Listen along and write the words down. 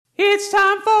It's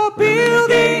time for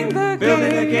building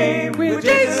the game with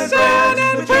Jason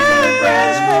and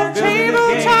Friends from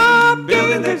Tabletop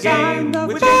Game Design.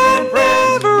 The fun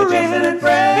never ends.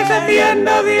 At the end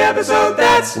of the episode,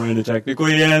 that's when it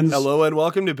technically ends. Hello and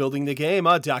welcome to Building the Game,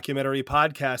 a documentary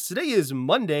podcast. Today is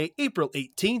Monday, April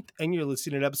 18th, and you're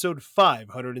listening to episode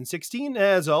 516.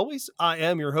 As always, I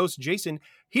am your host, Jason,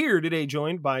 here today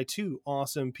joined by two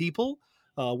awesome people.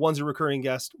 One's a recurring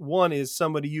guest. One is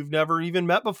somebody you've never even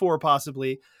met before,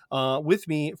 possibly. With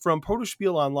me from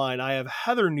Protospiel Online, I have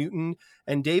Heather Newton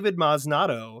and David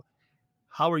Masnato.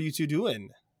 How are you two doing?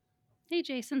 Hey,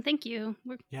 Jason. Thank you.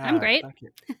 I'm great. Thank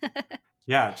you.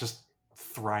 Yeah, just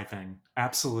thriving.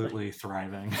 Absolutely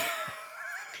thriving.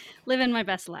 Living my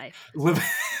best life.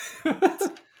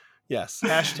 Yes.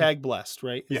 Hashtag blessed,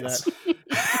 right? Yes.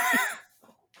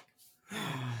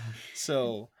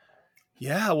 So...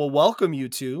 yeah, well, welcome you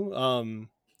two.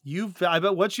 I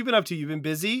bet what you've been up to. You've been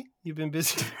busy. You've been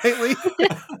busy lately.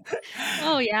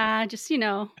 Oh yeah, just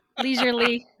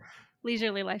leisurely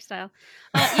lifestyle.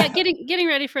 Yeah, getting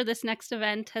ready for this next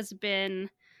event has been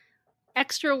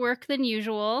extra work than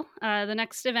usual. The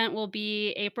next event will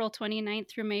be April 29th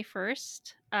through May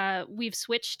 1st. We've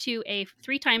switched to a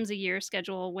 3 times a year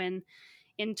schedule when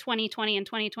in 2020 and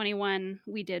 2021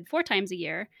 we did 4 times a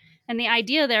year. And the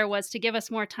idea there was to give us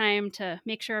more time to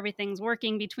make sure everything's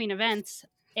working between events.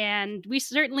 And we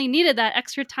certainly needed that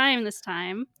extra time this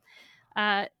time.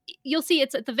 You'll see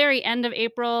it's at the very end of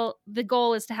April. The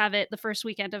goal is to have it the first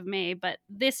weekend of May, but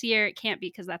this year it can't be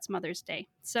because that's Mother's Day.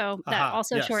 So that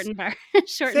shortened our time.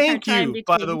 Thank you,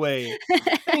 by the way.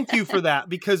 Thank you for that,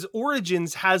 because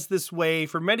Origins has this way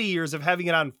for many years of having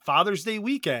it on Father's Day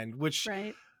weekend, which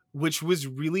was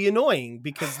really annoying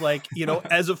because,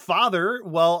 as a father,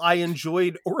 while I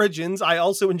enjoyed Origins, I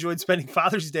also enjoyed spending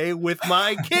Father's Day with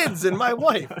my kids and my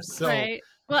wife. So. Right.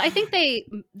 Well, I think they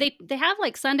have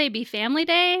Sunday be Family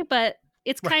Day, but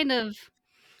it's kind of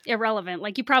irrelevant.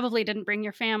 You probably didn't bring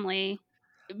your family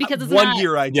because it's one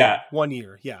year I did. Yeah. 1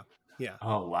 year. Yeah. Yeah.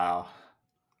 Oh, wow.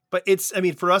 But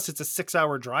for us, it's a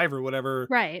 6-hour drive or whatever.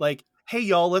 Right. Hey,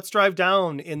 y'all, let's drive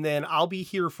down, and then I'll be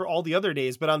here for all the other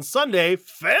days. But on Sunday,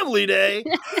 Family Day,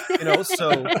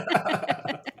 so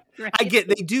right. I get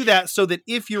they do that so that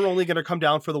if you're only going to come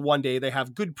down for the 1 day, they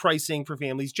have good pricing for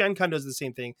families. Gen Con does the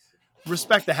same thing.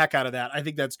 Respect the heck out of that. I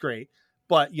think that's great.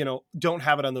 But, don't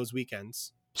have it on those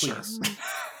weekends, please.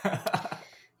 Sure.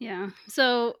 Yeah.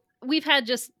 So we've had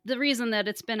the reason that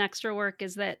it's been extra work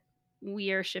is that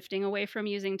we are shifting away from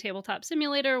using Tabletop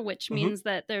Simulator, which means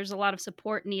that there's a lot of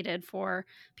support needed for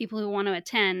people who want to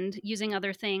attend using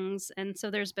other things. And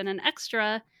so there's been an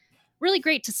extra, really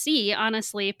great to see,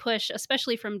 honestly, push,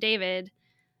 especially from David,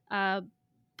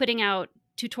 putting out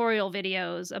tutorial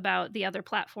videos about the other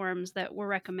platforms that we're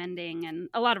recommending, and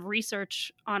a lot of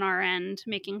research on our end,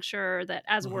 making sure that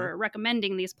as we're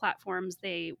recommending these platforms,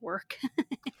 they work.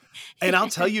 And I'll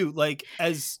tell you,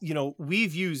 as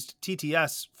we've used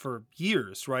TTS for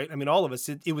years, right? I mean, all of us,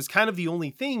 it was kind of the only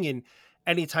thing. And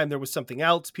anytime there was something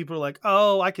else, people were like,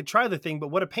 oh, I could try the thing, but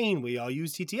what a pain. We all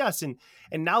use TTS.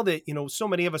 And now that, so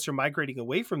many of us are migrating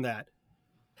away from that,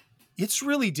 it's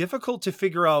really difficult to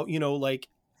figure out,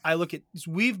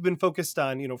 we've been focused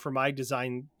on, for my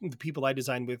design, the people I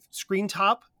design with,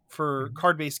 ScreenTop for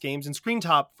card-based games, and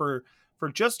ScreenTop for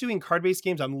just doing card-based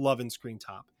games. I'm loving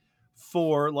ScreenTop.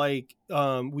 For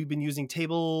we've been using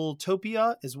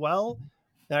Tabletopia as well.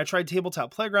 And I tried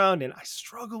Tabletop Playground and I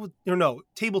struggled with,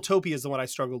 Tabletopia is the one I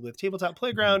struggled with. Tabletop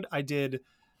Playground, I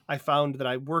found that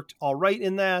I worked all right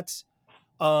in that.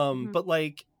 But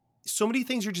so many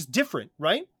things are just different,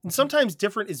 right? And sometimes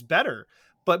different is better.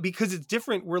 But because it's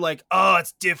different, we're like, oh,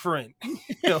 it's different.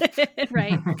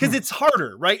 Right. Because it's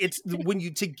harder, right? It's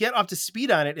to get up to speed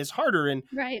on it is harder. And,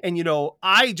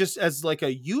 I just, as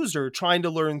a user trying to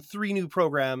learn 3 new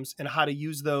programs and how to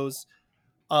use those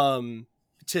to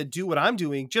do what I'm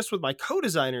doing just with my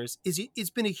co-designers,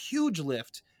 it's been a huge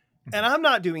lift. And I'm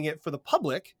not doing it for the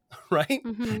public, right?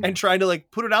 And trying to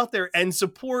put it out there and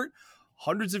support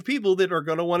hundreds of people that are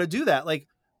going to want to do that.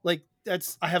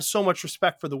 I have so much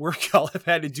respect for the work y'all have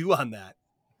had to do on that.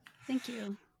 Thank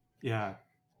you. Yeah,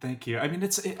 thank you. I mean,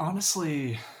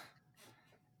 honestly,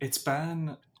 it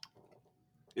has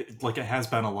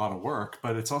been a lot of work,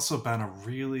 but it's also been a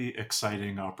really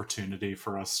exciting opportunity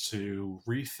for us to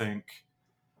rethink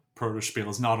Protospiel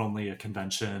as not only a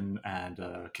convention and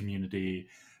a community,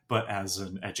 but as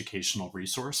an educational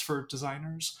resource for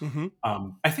designers.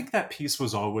 I think that piece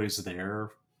was always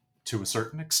there to a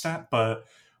certain extent, but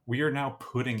we are now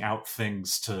putting out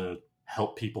things to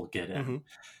help people get in.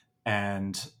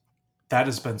 And that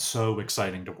has been so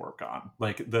exciting to work on.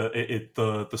 Like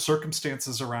the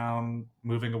circumstances around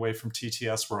moving away from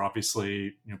TTS were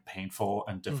obviously painful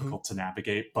and difficult to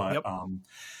navigate, but Yep.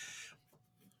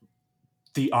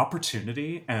 The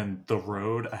opportunity and the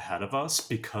road ahead of us,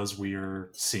 because we're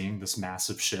seeing this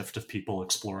massive shift of people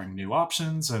exploring new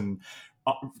options and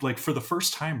like for the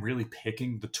first time really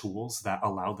picking the tools that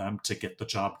allow them to get the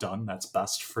job done that's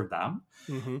best for them.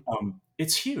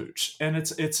 It's huge and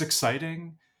it's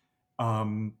exciting.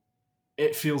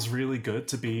 It feels really good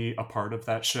to be a part of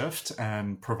that shift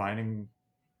and providing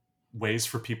ways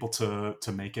for people to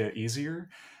make it easier.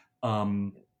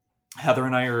 Heather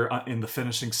and I are in the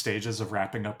finishing stages of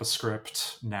wrapping up a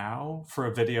script now for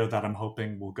a video that I'm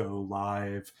hoping will go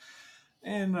live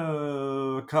in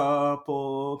a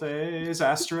couple days,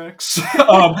 asterisks.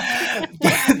 That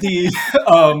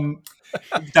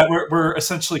we're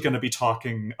essentially going to be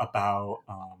talking about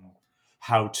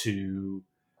how to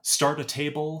start a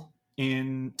table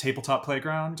in Tabletop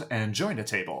Playground and join a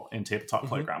table in Tabletop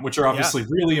Playground, which are obviously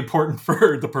really important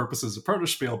for the purposes of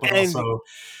Protospiel, but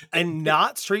and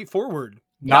not straightforward.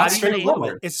 Not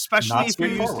straightforward. Especially if you're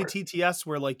used to TTS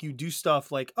where like you do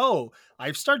stuff like, oh,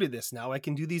 I've started this, now I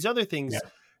can do these other things. Yeah.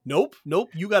 Nope.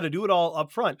 You got to do it all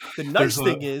up front. The nice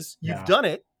thing is you've done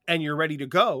it and you're ready to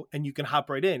go and you can hop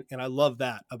right in. And I love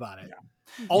that about it. Yeah.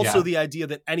 Also, the idea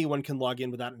that anyone can log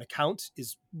in without an account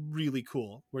is really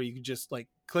cool, where you can just like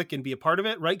click and be a part of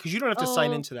it, right? Because you don't have to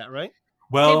sign into that, right?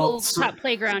 Well, Tabletop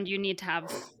Playground, you need to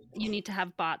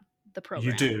have bought the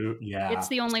program. You do, yeah. It's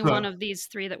the only one of these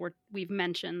three that we've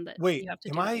mentioned that you have to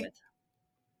do it with.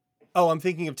 Oh, I'm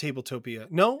thinking of Tabletopia.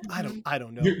 No, I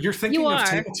don't know. You're thinking of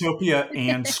Tabletopia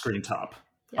and ScreenTop.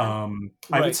 Yeah.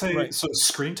 I would say so.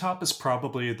 ScreenTop is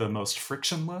probably the most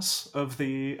frictionless of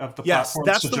the yes, platforms.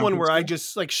 That's the one where I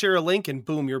just like share a link and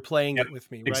boom, you're playing it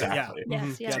with me. Right? Exactly. Yeah.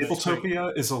 Yes.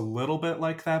 Tabletopia is a little bit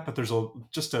like that, but there's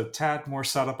just a tad more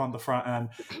setup on the front end.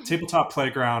 Tabletop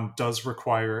Playground does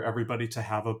require everybody to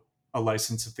have a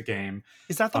license of the game.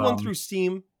 Is that the one through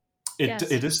Steam?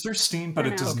 It is through Steam, but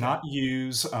it does not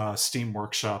use Steam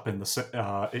Workshop.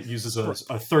 It uses a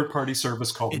third-party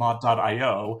service called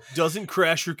mod.io. Doesn't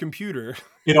crash your computer.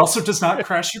 It also does not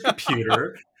crash your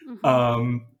computer.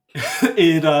 Heather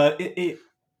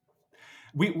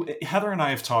and I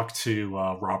have talked to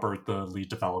Robert, the lead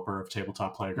developer of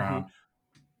Tabletop Playground.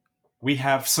 We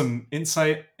have some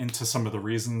insight into some of the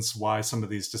reasons why some of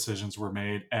these decisions were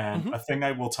made. And a thing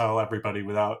I will tell everybody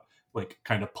without like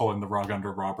kind of pulling the rug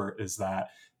under Robert is that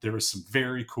there is some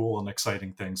very cool and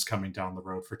exciting things coming down the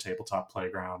road for Tabletop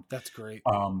Playground. That's great.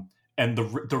 And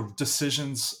the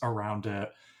decisions around it,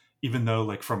 even though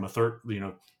like from a third,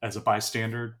 as a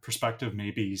bystander perspective,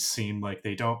 maybe seem like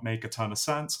they don't make a ton of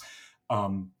sense.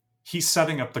 He's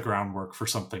setting up the groundwork for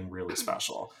something really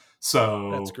special.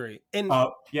 So that's great. And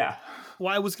yeah.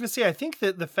 Well, I was going to say, I think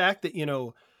that the fact that,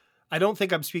 I don't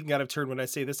think I'm speaking out of turn when I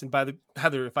say this. And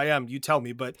Heather, if I am, you tell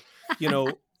me, but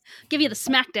give you the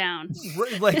smackdown.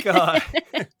 Like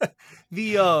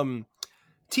the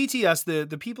TTS,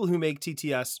 the people who make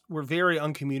TTS were very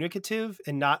uncommunicative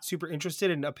and not super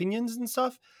interested in opinions and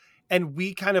stuff. And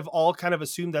we all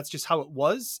assumed that's just how it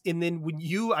was. And then when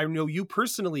I know you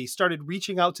personally started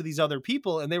reaching out to these other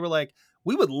people and they were like,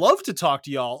 we would love to talk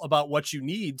to y'all about what you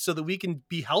need so that we can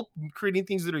be creating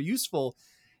things that are useful.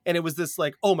 And it was this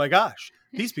like, oh my gosh,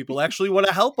 these people actually want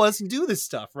to help us do this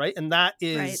stuff. Right. And that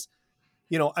is,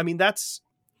 that's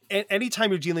anytime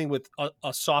you're dealing with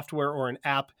a software or an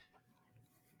app,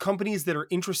 companies that are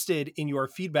interested in your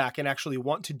feedback and actually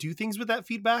want to do things with that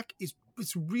feedback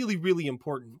it's really, really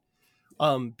important.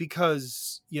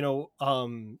 Because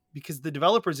the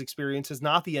developer's experience is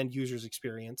not the end user's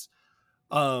experience.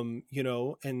 We're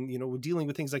dealing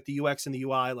with things like the UX and the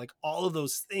UI, like all of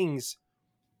those things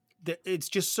that it's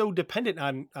just so dependent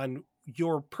on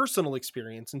your personal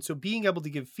experience. And so being able to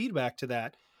give feedback to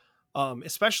that,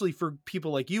 especially for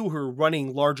people like you who are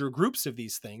running larger groups of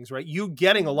these things, right? You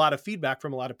getting a lot of feedback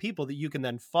from a lot of people that you can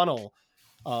then funnel.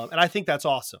 And I think that's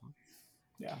awesome.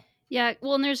 Yeah. Yeah.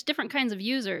 Well, and there's different kinds of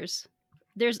users.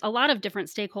 There's a lot of different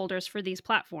stakeholders for these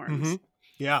platforms.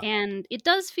 Yeah. And it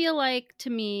does feel like,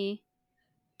 to me,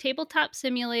 Tabletop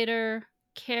Simulator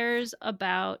cares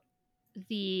about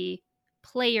the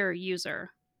player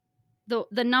user,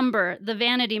 the number, the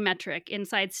vanity metric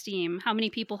inside Steam, how many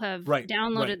people have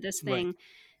downloaded this thing.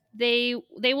 They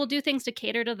will do things to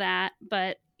cater to that,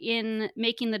 but in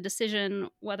making the decision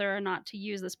whether or not to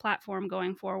use this platform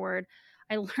going forward,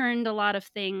 I learned a lot of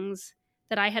things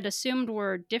that I had assumed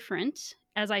were different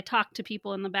as I talked to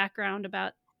people in the background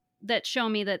about that show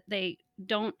me that they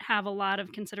don't have a lot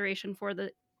of consideration for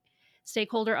the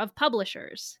stakeholder of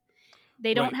publishers.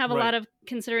 They don't Right, have a right. lot of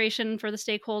consideration for the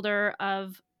stakeholder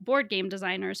of board game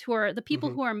designers, who are the people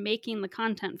Mhm. who are making the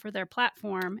content for their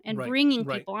platform and Right, bringing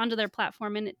right. people onto their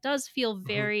platform. And it does feel Mhm.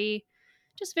 very,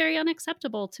 just very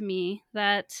unacceptable to me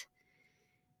that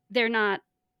they're not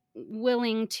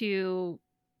willing to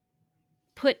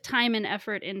put time and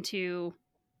effort into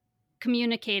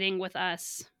communicating with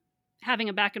us, having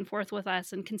a back and forth with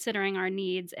us, and considering our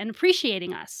needs and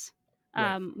appreciating us.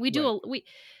 Right, We do right.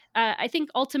 I think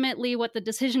ultimately what the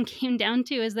decision came down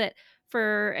to is that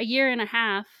for a year and a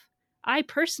half, I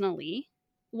personally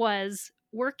was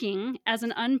working as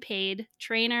an unpaid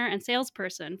trainer and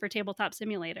salesperson for Tabletop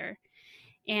Simulator,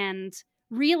 and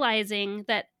realizing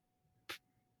that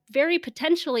very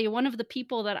potentially one of the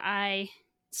people that I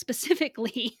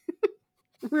specifically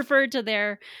referred to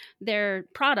their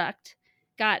product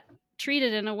got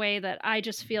treated in a way that I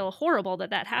just feel horrible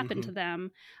that happened to Mhm.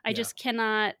 them. I Yeah. just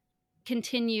cannot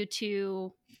continue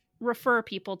to refer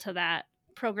people to that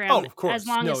program Oh, of as course.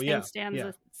 long No, as yeah, things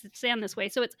yeah. stand this way.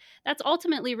 So that's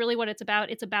ultimately really what it's about.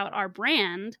 It's about our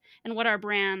brand and what our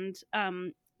brand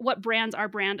what brands our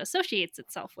brand associates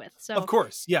itself with. Of So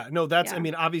course. Yeah. No, I yeah.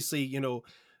 mean, obviously,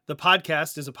 the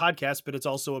podcast is a podcast, but it's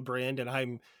also a brand, and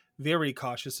I'm very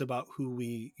cautious about who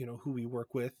we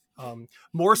work with.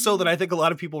 More so than I think a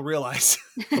lot of people realize.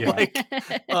 Yeah. Like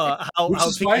how Which how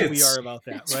is why picky we are about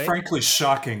that, it's right? frankly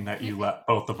shocking that you let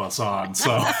both of us on. So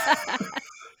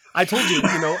I told you,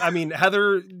 I mean,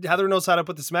 Heather knows how to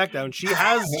put the smack down. She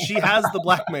has the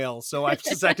blackmail, so I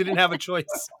didn't have a choice.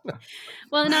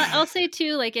 Well, and I'll say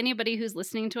too, like anybody who's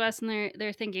listening to us and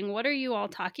they're thinking, what are you all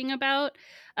talking about?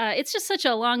 It's just such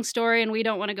a long story and we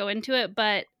don't want to go into it,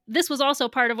 but this was also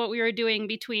part of what we were doing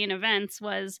between events,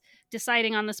 was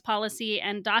deciding on this policy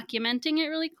and documenting it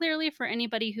really clearly for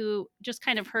anybody who just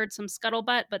kind of heard some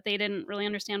scuttlebutt, but they didn't really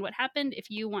understand what happened. If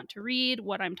you want to read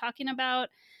what I'm talking about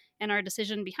and our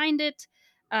decision behind it,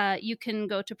 you can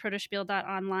go to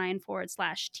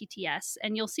protospiel.online/TTS,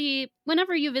 and you'll see,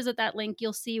 whenever you visit that link,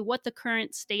 you'll see what the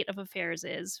current state of affairs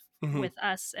is Mhm. with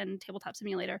us and Tabletop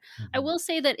Simulator. I Mhm. will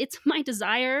say that it's my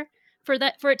desire for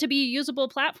it to be a usable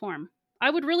platform. I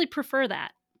would really prefer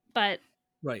that, but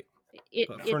Right. it,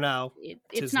 But it, for now, it's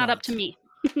tis not up to not. me.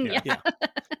 Yeah. Yeah.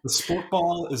 The sport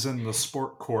ball is in the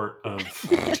sport court of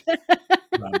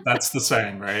that's the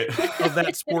saying, right? Of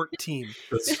that sport team.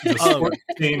 The sport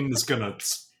team is gonna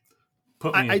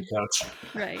put me I in touch.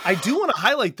 Right. I do want to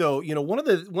highlight though, one of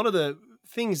the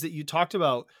things that you talked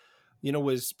about,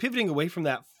 was pivoting away from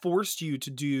that forced you to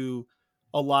do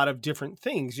a lot of different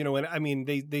things, and I mean,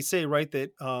 they say, right,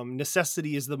 that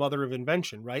necessity is the mother of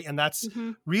invention, right? And that's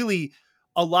Mhm. really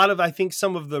a lot of, I think,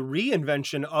 some of the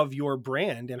reinvention of your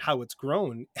brand and how it's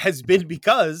grown has been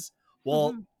because,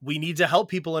 well, Mhm. we need to help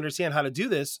people understand how to do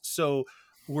this. So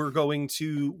we're going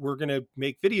to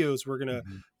make videos. We're going to,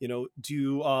 Mhm.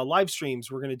 do live streams.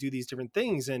 We're going to do these different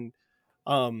things. And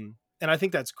I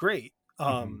think that's great.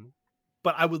 Mhm.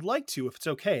 But I would like to, if it's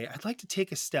okay, I'd like to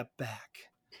take a step back.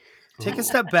 Take a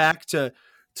step back to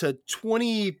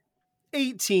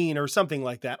 2018 or something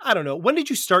like that. I don't know. When did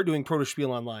you start doing Protospiel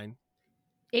online?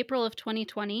 April of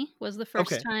 2020 was the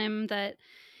first Okay. time that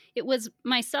it was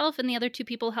myself and the other two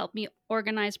people helped me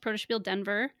organize Protospiel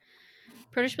Denver.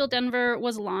 Protospiel Denver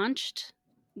was launched,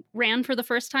 ran for the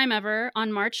first time ever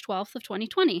on March 12th of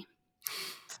 2020,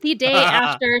 the day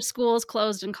after schools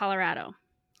closed in Colorado.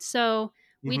 So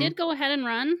we Mhm. did go ahead and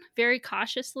run very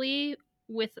cautiously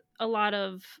with a lot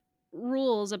of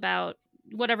rules about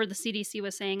whatever the CDC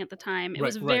was saying at the time. It Right,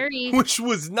 was right. very Which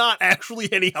was not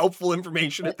actually any helpful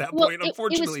information at that well. point. It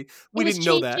Unfortunately, we was didn't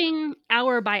know that. changing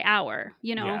hour by hour.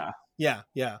 Yeah. Yeah,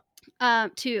 yeah.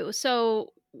 Too.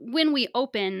 So when we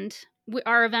opened,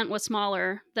 our event was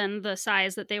smaller than the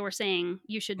size that they were saying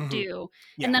you should Mhm. do.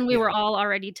 And Yeah, then we yeah. were all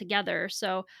already together.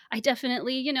 So I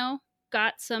definitely,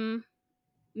 got some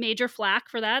major flack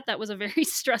for that. That was a very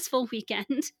stressful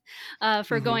weekend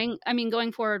for Mhm.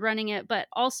 going forward running it. But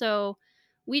also,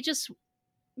 we just,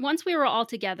 once we were all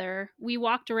together, we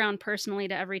walked around personally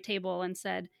to every table and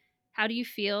said, how do you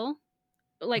feel?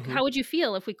 Like, Mhm. how would you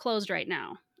feel if we closed right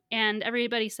now? And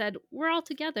everybody said, we're all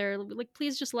together, like,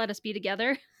 please just let us be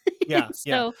together. Yeah, yeah.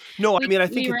 So No, I we mean, I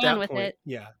think we at ran that with point, it.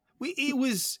 yeah. It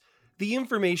was the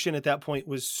information at that point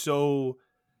was so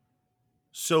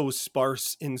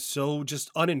sparse and so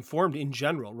just uninformed in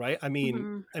general, right?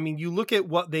 Mhm. I mean, you look at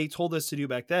what they told us to do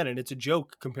back then, and it's a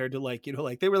joke compared to like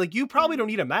they were like, you probably don't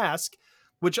need a mask,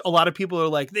 which a lot of people are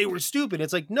like, they were stupid.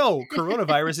 It's like, no,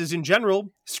 coronaviruses in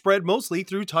general spread mostly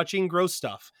through touching gross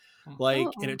stuff. Like,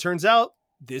 and Oh, it turns out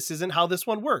this isn't how this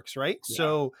one works, right? Yeah.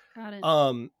 So, got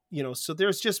it. so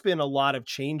there's just been a lot of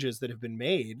changes that have been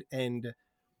made, and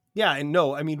Yeah, and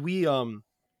no, I mean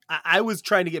I was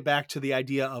trying to get back to the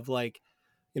idea of like,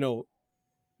 you know,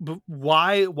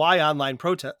 why online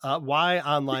protest why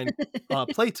online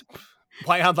play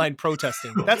why online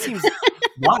protesting? That seems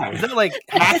Why? is that like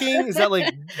hacking? Is that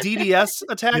like DDoS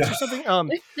attacks Yeah. or something?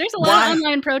 There's a lot Why? of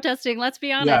online protesting, let's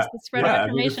be honest, Yeah, the spread of yeah, I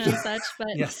mean, information and such,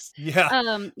 but Yes.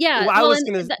 Yeah. yeah, Well, I well, was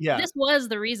and gonna yeah. this was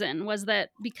the reason, was that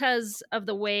because of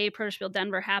the way Protospiel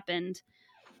Denver happened,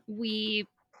 we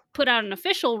put out an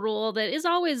official rule that is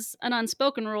always an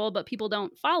unspoken rule, but people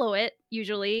don't follow it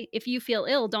usually. If you feel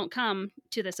ill, don't come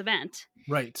to this event.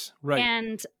 Right. Right.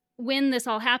 And when this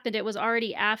all happened, it was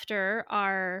already after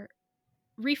our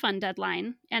refund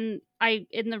deadline. And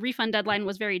the refund deadline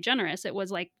was very generous. It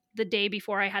was like the day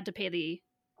before I had to pay the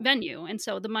venue. And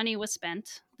so the money was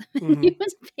spent, the venue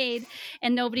was paid,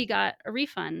 and nobody got a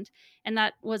refund. And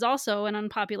that was also an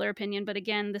unpopular opinion. But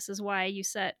again, this is why you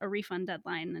set a refund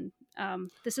deadline. And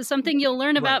this is something you'll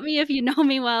learn about me if you know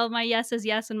me well. My yes is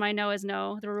yes and my no is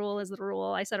no. The rule is the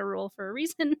rule. I set a rule for a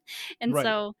reason. And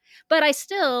so, but I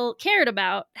still cared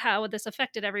about how this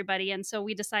affected everybody. And so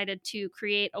we decided to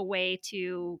create a way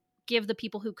to give the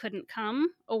people who couldn't come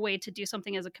a way to do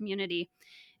something as a community.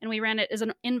 And we ran it as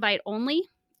an invite only.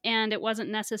 And it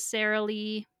wasn't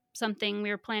necessarily something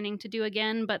we were planning to do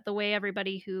again, but the way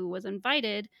everybody who was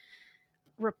invited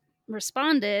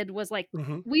responded was like,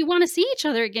 we want to see each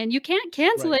other again. You can't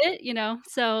cancel it, you know?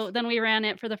 So then we ran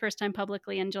it for the first time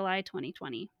publicly in July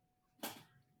 2020.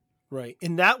 Right.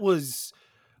 And that was,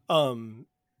 you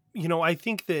know, I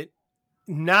think that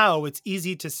now it's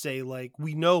easy to say, like,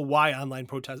 we know why online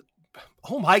protest.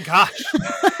 Oh my gosh.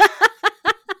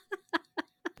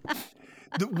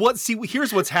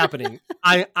 Here's what's happening.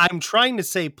 I'm trying to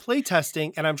say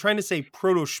playtesting and I'm trying to say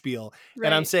Protospiel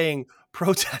and I'm saying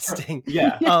protesting.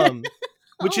 Yeah.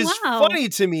 Which is funny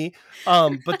to me.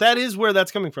 But that is where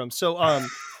that's coming from. So, but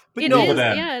leave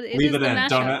it in.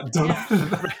 Don't.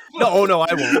 No,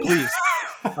 I won't. Please.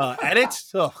 Edit.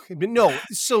 Oh, no.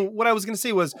 So what I was going to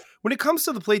say was, when it comes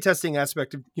to the playtesting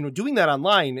aspect of, you know, doing that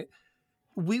online,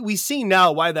 we see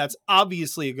now why that's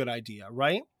obviously a good idea,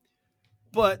 right?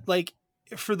 But like,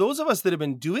 for those of us that have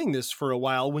been doing this for a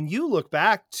while, when you look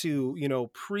back to, you know,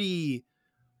 pre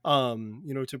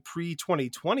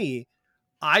 2020,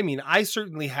 I mean, I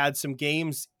certainly had some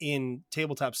games in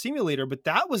Tabletop Simulator, but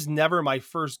that was never my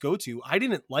first go-to. I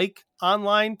didn't like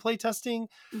online playtesting.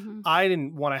 I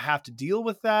didn't want to have to deal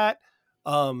with that.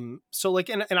 So like,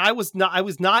 and I was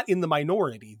not in the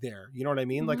minority there. You know what I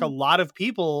mean? Like, a lot of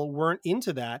people weren't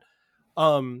into that.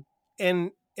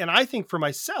 And I think for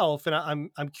myself, and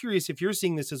I'm curious if you're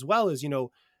seeing this as well, as, you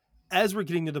know, as we're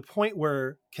getting to the point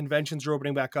where conventions are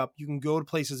opening back up, you can go to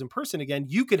places in person again.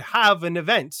 You could have an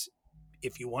event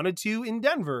if you wanted to in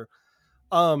Denver.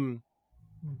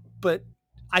 But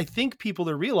I think people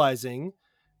are realizing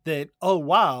that, oh,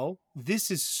 wow,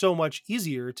 this is so much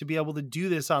easier to be able to do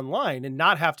this online and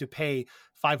not have to pay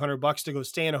 $500 to go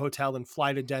stay in a hotel and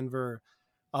fly to Denver,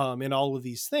 and all of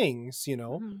these things, you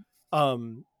know?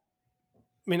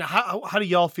 I mean, how do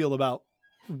y'all feel about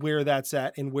where that's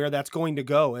at and where that's going to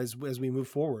go as we move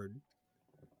forward?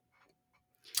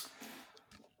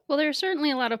 Well, there are certainly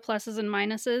a lot of pluses and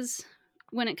minuses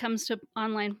when it comes to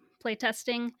online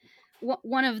playtesting.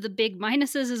 One of the big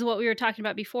minuses is what we were talking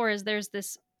about before, is there's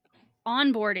this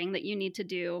onboarding that you need to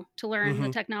do to learn the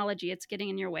technology. It's getting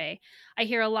in your way. I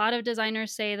hear a lot of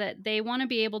designers say that they want to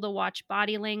be able to watch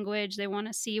body language. They want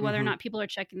to see whether or not people are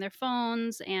checking their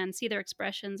phones and see their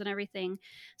expressions and everything.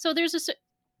 So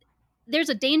there's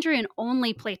a danger in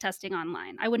only playtesting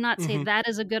online. I would not say that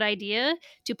is a good idea,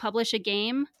 to publish a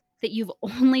game that you've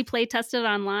only playtested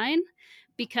online,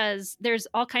 because there's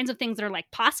all kinds of things that are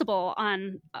like possible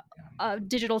on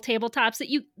digital tabletops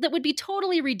that would be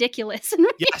totally ridiculous in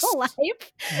real life.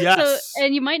 Yes. So,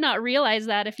 and you might not realize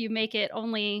that if you make it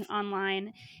only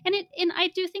online. And I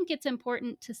do think it's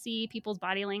important to see people's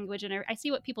body language, and I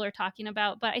see what people are talking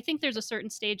about, but I think there's a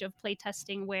certain stage of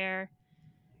playtesting where,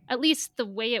 at least the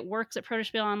way it works at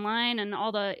Protospiel Online and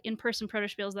all the in-person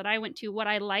Protospiels that I went to, what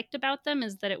I liked about them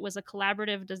is that it was a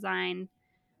collaborative design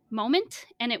moment,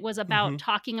 and it was about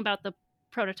talking about the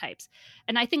prototypes.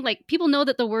 And I think, like, people know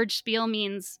that the word Spiel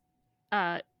means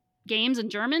games in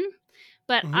German,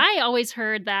 but I always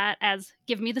heard that as,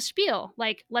 give me the spiel,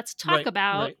 like, let's talk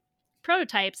about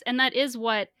prototypes. And that is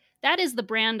the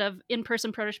brand of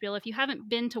in-person Protospiel. If you haven't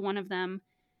been to one of them,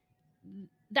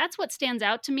 that's what stands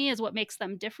out to me as what makes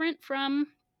them different from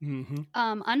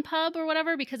Unpub or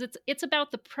whatever, because it's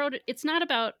about it's not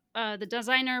about the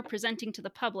designer presenting to the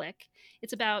public.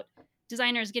 It's about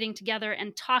designers getting together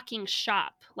and talking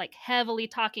shop, like heavily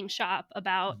talking shop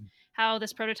about how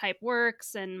this prototype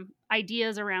works and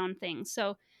ideas around things.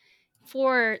 So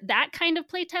for that kind of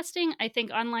playtesting, I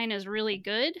think online is really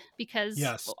good because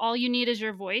Yes. all you need is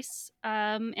your voice,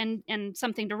 and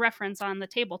something to reference on the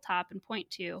tabletop and point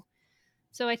to.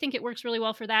 So I think it works really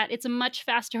well for that. It's a much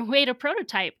faster way to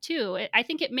prototype too. I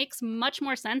think it makes much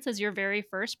more sense as your very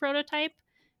first prototype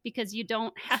because you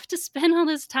don't have to spend all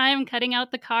this time cutting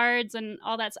out the cards and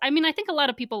all that. I mean, I think a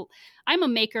lot of people, I'm a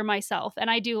maker myself,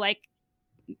 and I do like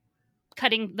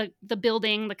cutting the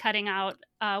building, the cutting out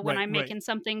when I'm making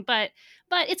something, but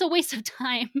it's a waste of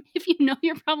time if you know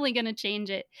you're probably going to change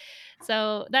it.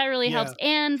 So that really helps.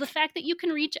 And the fact that you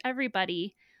can reach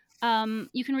everybody,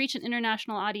 you can reach an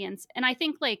international audience. And I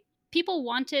think like people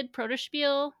wanted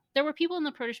Protospiel. There were people in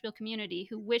the Protospiel community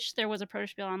who wished there was a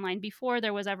Protospiel online before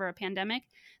there was ever a pandemic.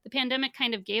 The pandemic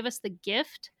kind of gave us the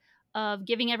gift of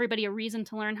giving everybody a reason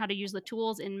to learn how to use the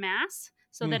tools in mass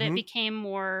so that it became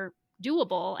more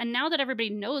doable. And now that everybody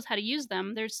knows how to use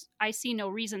them, I see no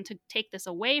reason to take this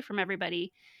away from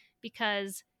everybody,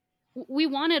 because we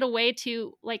wanted a way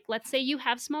to, like, let's say you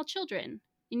have small children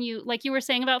and you, like you were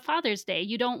saying about Father's Day,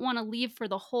 you don't want to leave for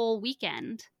the whole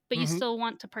weekend, but you still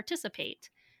want to participate.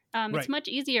 It's much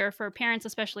easier for parents,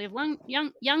 especially of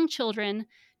young children,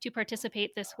 to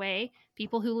participate this way.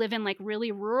 People who live in like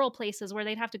really rural places where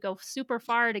they'd have to go super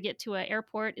far to get to an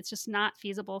airport, it's just not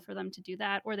feasible for them to do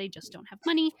that, or they just don't have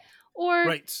money.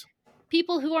 Or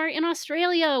people who are in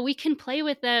Australia, we can play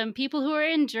with them. People who are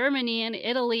in Germany and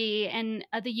Italy and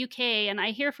the UK, and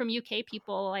I hear from UK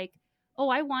people like, oh,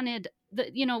 I wanted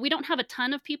we don't have a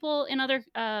ton of people in other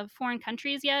foreign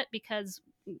countries yet because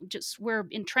we're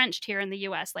entrenched here in the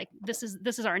US. Like this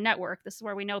is our network. This is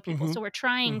where we know people. So we're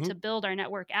trying to build our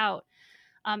network out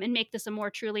and make this a more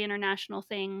truly international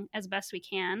thing as best we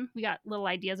can. We got little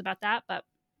ideas about that, but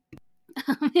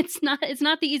it's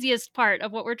not the easiest part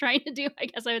of what we're trying to do, I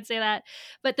guess I would say that.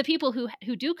 But the people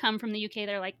who do come from the UK,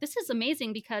 they're like, this is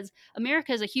amazing because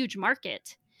America is a huge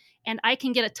market and I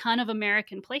can get a ton of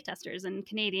American playtesters and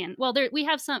Canadian. Well, we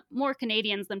have some more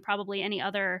Canadians than probably any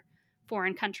other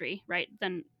foreign country, right,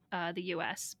 than the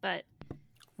US. But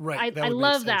I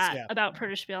love that about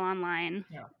Protospiel Online.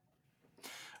 Yeah.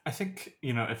 I think,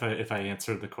 if I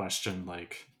answer the question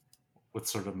like with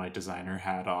sort of my designer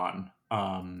hat on,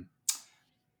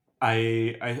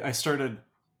 I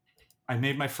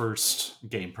made my first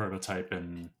game prototype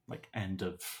in like end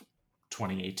of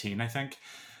 2018, I think,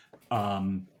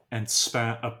 and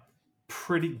spent a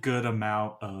pretty good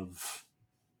amount of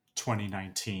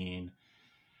 2019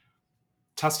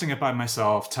 testing it by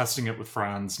myself, testing it with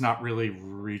friends, not really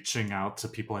reaching out to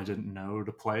people I didn't know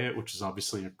to play it, which is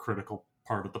obviously a critical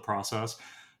part of the process.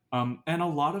 And a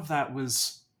lot of that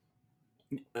was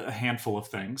a handful of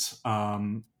things.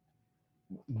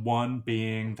 One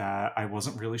being that I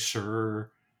wasn't really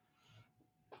sure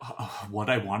what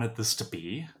I wanted this to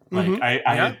be. Like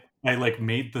I like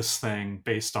made this thing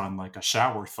based on like a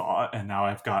shower thought, and now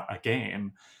I've got a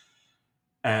game.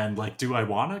 And like, do I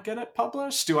want to get it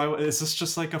published? Is this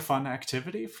just like a fun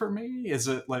activity for me? Is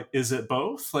it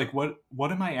both? Like, what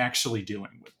am I actually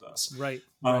doing with this? Right.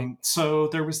 So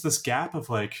there was this gap of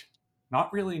like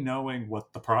not really knowing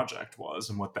what the project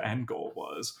was and what the end goal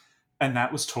was. And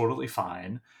that was totally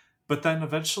fine. But then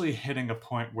eventually hitting a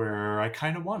point where I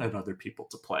kind of wanted other people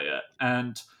to play it.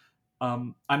 And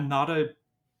I'm not a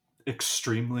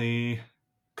extremely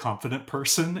confident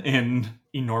person in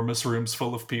enormous rooms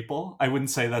full of people. I wouldn't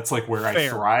say that's like where I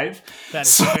thrive. That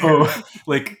is fair.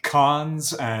 Like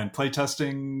cons and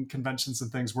playtesting conventions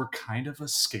and things were kind of a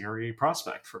scary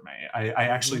prospect for me. I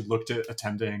actually looked at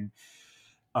attending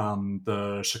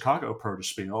the Chicago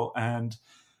Protospiel, and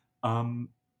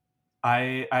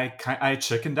I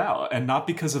chickened out, and not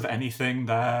because of anything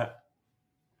that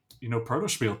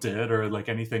Protospiel did or like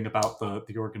anything about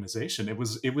the organization. It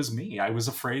was me. I was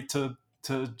afraid to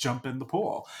jump in the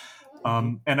pool.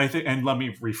 And I think, and let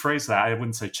me rephrase that, I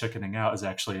wouldn't say chickening out is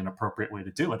actually an appropriate way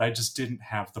to do it. I just didn't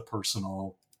have the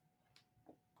personal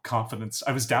confidence.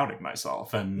 I was doubting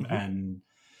myself and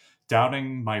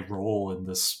doubting my role in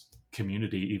this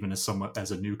community, even as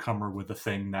a newcomer with a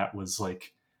thing that was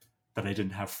like, that I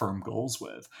didn't have firm goals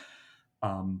with.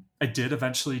 I did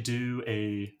eventually do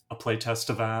a playtest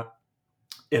event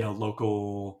in a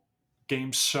local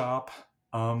games shop.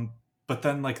 But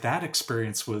then like that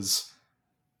experience was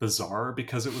bizarre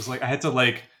because it was like I had to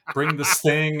like bring this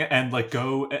thing and like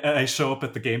I show up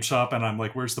at the game shop and I'm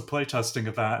like, where's the playtesting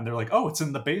of that? And they're like, oh, it's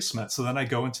in the basement. So then I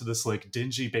go into this like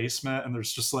dingy basement and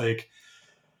there's just like,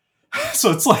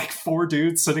 so it's like 4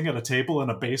 dudes sitting at a table in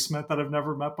a basement that I've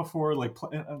never met before. Like,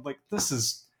 this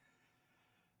is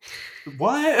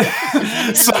what?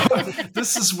 So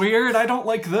this is weird. I don't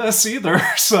like this either.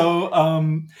 So,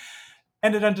 and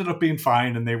it ended up being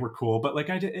fine and they were cool, but like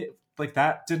like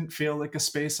that didn't feel like a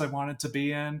space I wanted to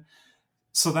be in.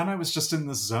 So then I was just in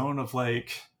this zone of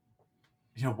like,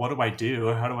 what do I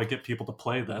do? How do I get people to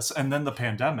play this? And then the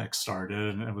pandemic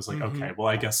started and it was like, okay, well,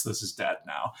 I guess this is dead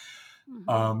now.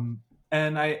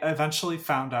 And I eventually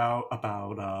found out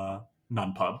about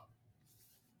NunPub.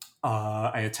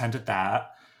 I attended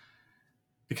that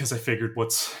because I figured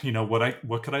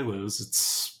what could I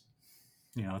lose?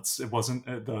 It wasn't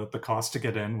the cost to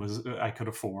get in was I could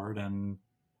afford and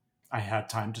I had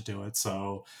time to do it.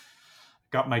 So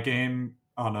got my game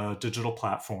on a digital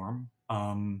platform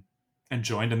and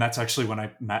joined. And that's actually when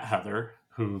I met Heather,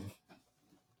 who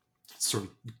sort of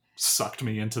sucked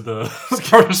me into the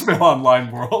Protospiel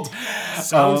Online world.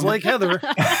 Sounds like Heather.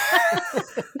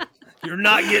 You're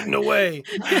not getting away.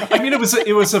 I mean, it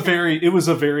was a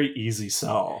very easy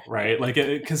sell, right? Like,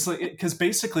 because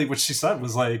basically what she said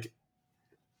was like,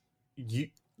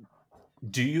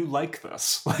 do you like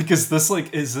this? Like, is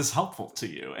this helpful to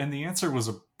you? And the answer was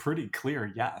a pretty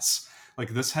clear yes.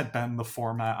 Like, this had been the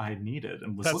format I needed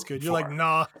and was That's looking good. You're for. like,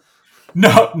 nah.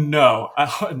 No, a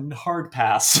hard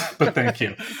pass, but thank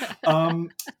you.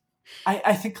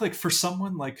 I think like for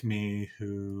someone like me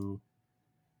who,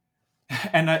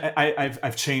 and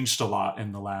I've changed a lot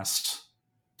in the last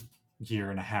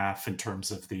year and a half in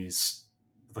terms of these,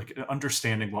 like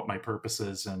understanding what my purpose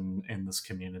is in this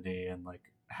community and like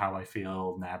how I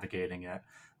feel navigating it.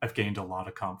 I've gained a lot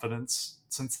of confidence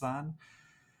since then.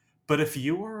 But if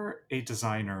you're a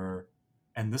designer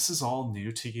and this is all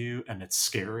new to you and it's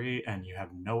scary and you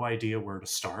have no idea where to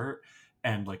start,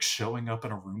 and like showing up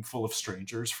in a room full of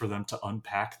strangers for them to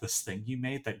unpack this thing you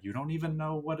made that you don't even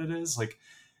know what it is, like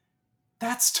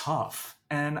that's tough.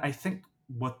 And I think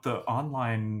what the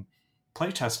online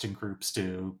playtesting groups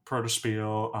do,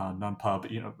 Protospiel,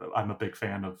 NunPub, I'm a big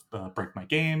fan of Break My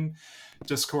Game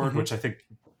Discord, which I think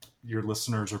your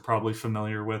listeners are probably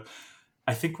familiar with.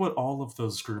 I think what all of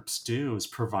those groups do is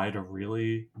provide a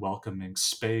really welcoming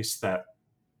space that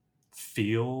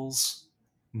feels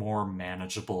more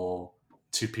manageable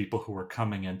to people who are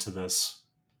coming into this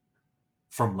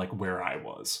from like where I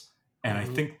was. And I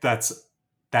think that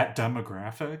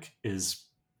demographic is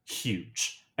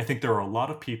huge. I think there are a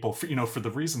lot of people for the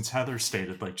reasons Heather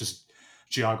stated, like just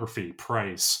geography,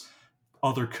 price,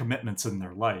 other commitments in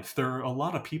their life. There are a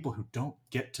lot of people who don't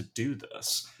get to do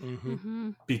this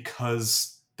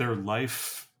because their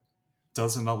life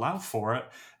doesn't allow for it.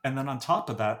 And then on top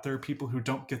of that, there are people who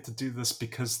don't get to do this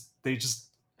because they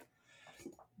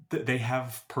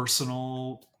have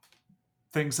personal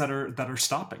things that are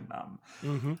stopping them.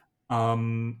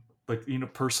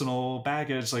 Like, personal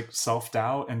baggage, like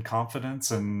self-doubt and confidence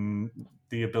and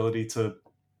the ability to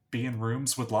be in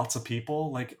rooms with lots of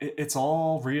people. Like it's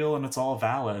all real and it's all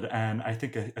valid. And I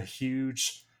think a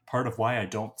huge part of why I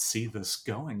don't see this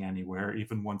going anywhere,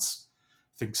 even once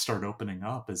things start opening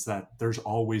up, is that there's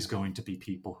always going to be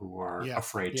people who are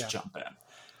afraid to jump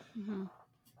in.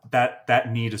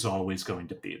 That need is always going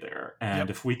to be there. And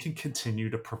if we can continue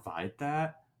to provide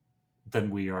that, then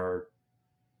we are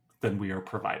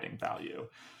providing value.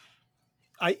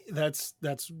 That's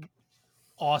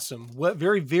awesome.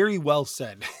 Very, very well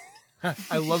said.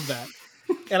 I love that.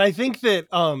 And I think that,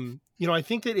 I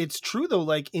think that it's true though,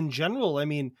 like in general, I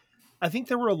mean, I think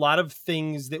there were a lot of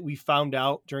things that we found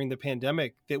out during the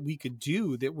pandemic that we could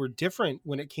do that were different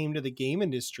when it came to the game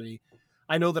industry.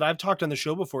 I know that I've talked on the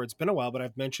show before, it's been a while, but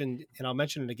I've mentioned, and I'll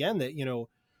mention it again, that,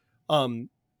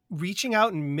 reaching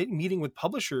out and meeting with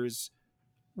publishers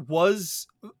was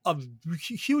a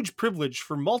huge privilege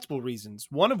for multiple reasons.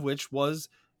 One of which was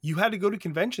you had to go to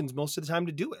conventions most of the time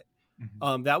to do it.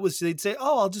 That was, they'd say,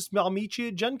 oh, I'll meet you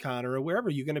at Gen Con or wherever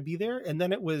you're going to be there. And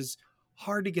then it was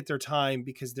hard to get their time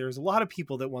because there's a lot of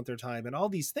people that want their time and all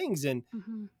these things. And,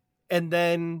 and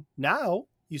then now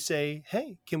you say,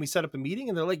 hey, can we set up a meeting?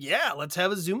 And they're like, yeah, let's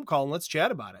have a Zoom call and let's chat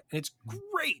about it. And it's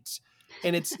great.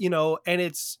 And it's, and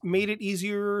it's made it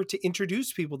easier to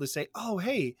introduce people to say, oh,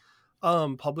 hey,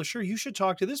 publisher, you should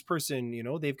talk to this person.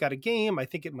 They've got a game. I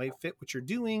think it might fit what you're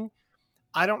doing.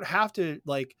 I don't have to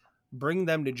like bring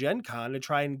them to Gen Con to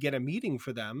try and get a meeting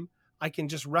for them. I can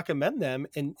just recommend them.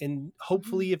 And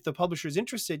hopefully if the publisher's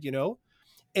interested,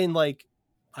 and like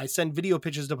I send video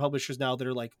pitches to publishers now that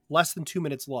are like less than 2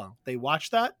 minutes long. They watch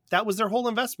that. That was their whole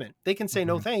investment. They can say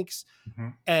no, thanks.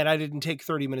 And I didn't take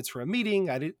 30 minutes for a meeting.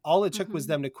 All it took was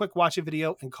them to quick watch a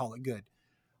video and call it good.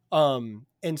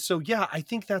 And so, yeah, I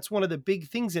think that's one of the big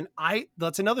things. And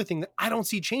that's another thing that I don't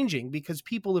see changing because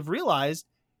people have realized,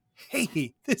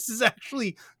 hey, this is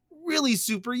actually really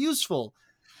super useful.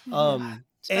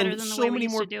 It's better And than the so way we many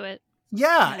used more to do it.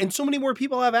 Yeah, Yeah. and so many more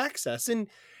people have access, and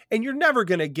you're never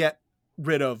gonna get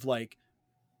rid of like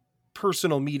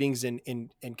personal meetings and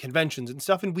conventions and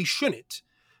stuff, and we shouldn't,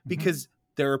 because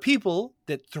there are people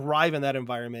that thrive in that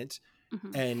environment,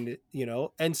 Mhm.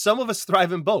 and and some of us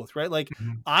thrive in both, right? Like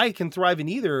Mhm. I can thrive in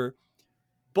either,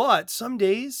 but some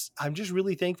days I'm just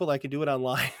really thankful I can do it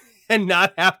online and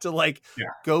not have to like Yeah.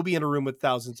 go be in a room with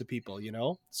thousands of people,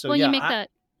 So Well, yeah, you make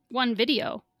that one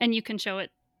video and you can show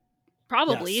it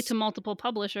probably Yes. to multiple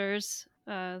publishers.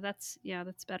 That's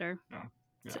better. Yeah.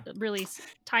 It's Yeah. really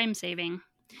time saving.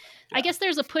 I Yeah. guess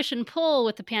there's a push and pull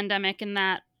with the pandemic in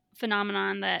that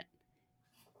phenomenon, that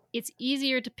it's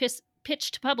easier to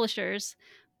pitch to publishers,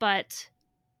 but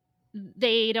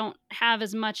they don't have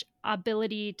as much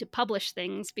ability to publish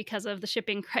things because of the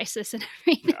shipping crisis and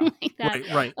everything Yeah. like that.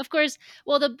 right. Of course,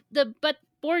 well, but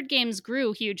board games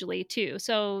grew hugely too.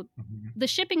 So Mhm. the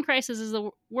shipping crisis is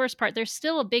the worst part. There's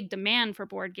still a big demand for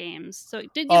board games. So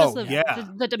it did give us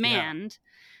the demand.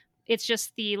 It's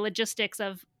just the logistics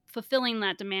of fulfilling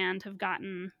that demand have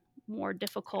gotten more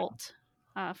difficult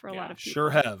for a lot of people. Sure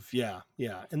have. Yeah.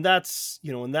 And that's,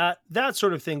 and that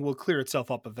sort of thing will clear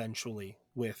itself up eventually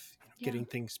with getting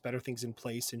better things in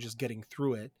place and just getting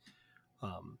through it.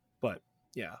 But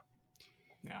yeah.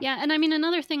 Yeah. And I mean,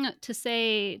 another thing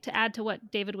to add to what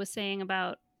David was saying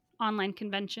about online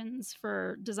conventions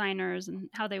for designers and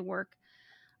how they work,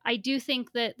 I do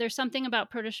think that there's something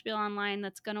about Protospiel Online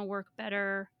that's going to work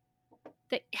better,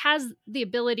 that has the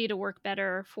ability to work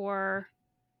better for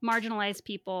marginalized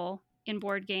people in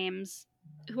board games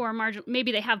who are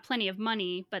maybe they have plenty of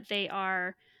money, but they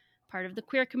are part of the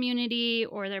queer community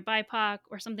or they're BIPOC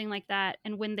or something like that.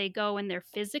 And when they go and they're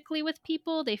physically with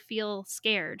people, they feel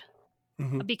scared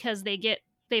because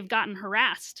they've gotten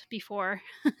harassed before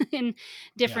in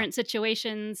different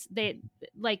situations. They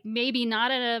like, maybe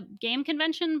not at a game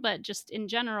convention, but just in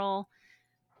general,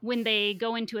 when they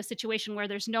go into a situation where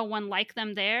there's no one like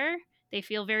them there, they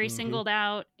feel very singled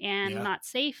out and not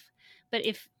safe. But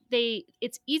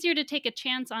it's easier to take a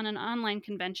chance on an online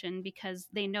convention because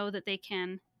they know that they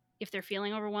can, if they're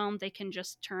feeling overwhelmed, they can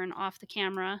just turn off the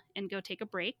camera and go take a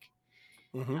break.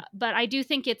 But I do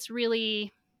think it's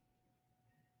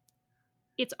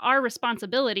our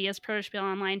responsibility as Protospiel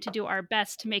Online to do our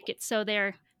best to make it so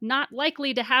they're not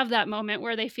likely to have that moment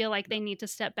where they feel like they need to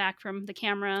step back from the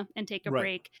camera and take a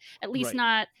break. At least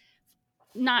not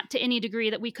to any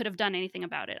degree that we could have done anything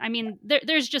about it. I mean,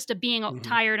 there's just a being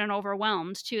tired and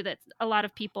overwhelmed too, that a lot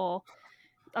of people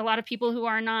who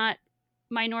are not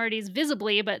minorities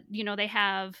visibly, but they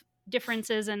have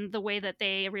differences in the way that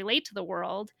they relate to the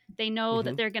world. They know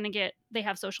that they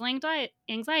have social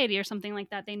anxiety or something like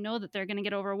that. They know that they're going to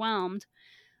get overwhelmed.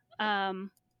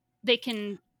 They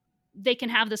can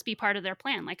have this be part of their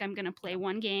plan. Like, I'm going to play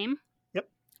one game.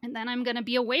 And then I'm going to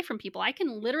be away from people. I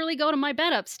can literally go to my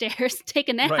bed upstairs, take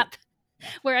a nap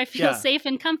where I feel safe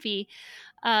and comfy.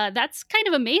 That's kind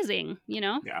of amazing,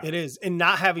 Yeah. It is. And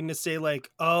not having to say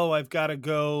like, oh, I've got to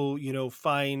go,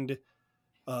 find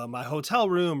my hotel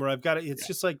room, or I've got to, it's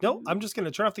just like, no, I'm just going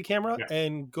to turn off the camera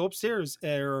and go upstairs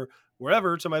or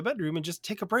wherever to my bedroom and just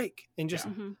take a break and just,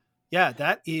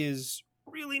 that is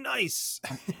really nice.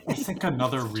 I think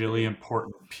another really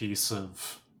important piece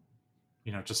of,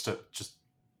 just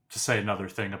to say another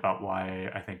thing about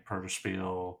why I think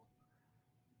Protospiel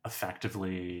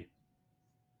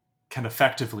can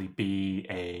effectively be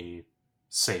a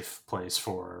safe place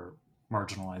for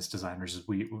marginalized designers is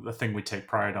the thing we take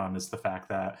pride on is the fact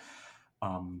that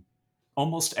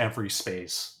almost every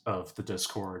space of the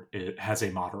Discord, it has a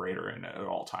moderator in it at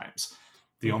all times.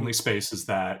 The only spaces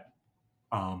that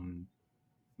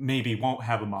maybe won't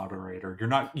have a moderator,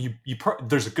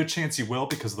 there's a good chance you will,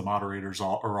 because the moderators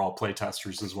are all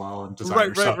playtesters as well and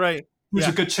designers. Right. There's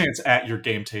a good chance at your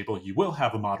game table you will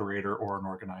have a moderator or an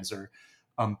organizer.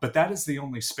 But that is the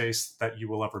only space that you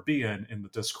will ever be in the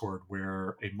Discord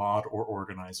where a mod or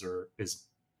organizer is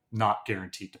not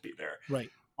guaranteed to be there. Right.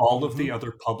 All of the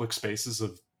other public spaces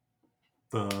of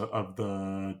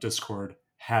the Discord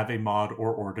have a mod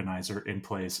or organizer in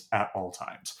place at all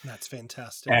times. That's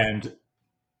fantastic. And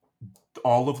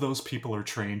all of those people are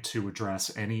trained to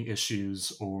address any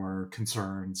issues or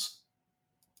concerns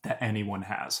that anyone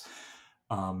has.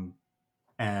 And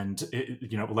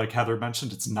like Heather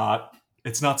mentioned, it's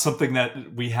not something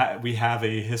that we have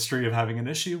a history of having an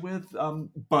issue with,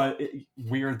 but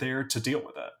we are there to deal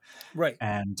with it, right?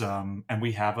 And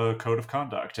we have a code of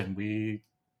conduct, and we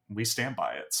stand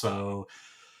by it. So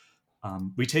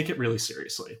we take it really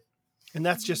seriously, and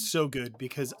that's just so good,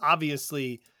 because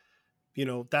obviously,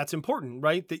 that's important,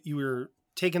 right? That you were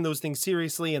taking those things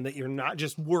seriously and that you're not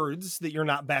just words that you're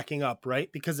not backing up,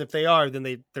 right? Because if they are,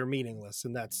 then they're meaningless.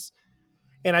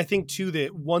 And I think too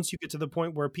that once you get to the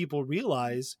point where people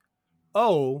realize,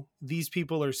 oh, these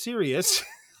people are serious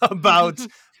about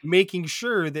making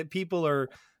sure that people are,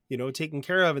 taken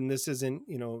care of and this isn't,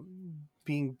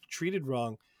 being treated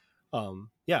wrong.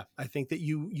 I think that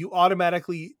you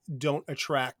automatically don't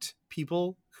attract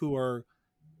people who are,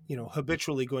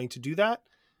 habitually going to do that.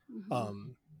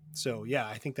 So yeah,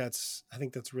 I think that's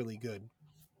really good.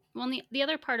 Well, and the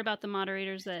other part about the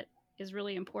moderators that is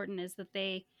really important is that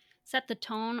they set the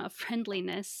tone of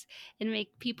friendliness and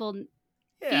make people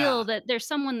feel that there's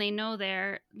someone they know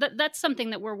there. That's something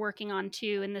that we're working on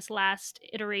too. In this last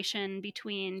iteration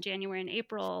between January and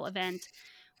April event,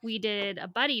 we did a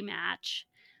buddy match.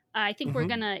 I think we're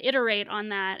going to iterate on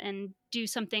that and do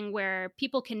something where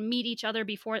people can meet each other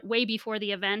way before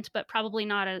the event, but probably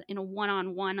not in a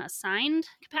one-on-one assigned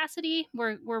capacity.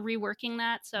 We're reworking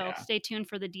that, so stay tuned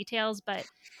for the details. But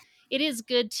it is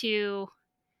good to.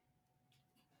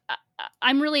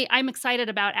 I'm excited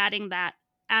about adding that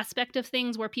aspect of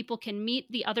things where people can meet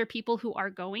the other people who are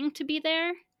going to be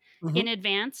there in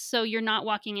advance, so you're not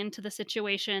walking into the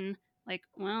situation like,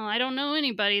 well, I don't know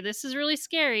anybody, this is really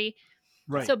scary.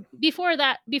 Right. So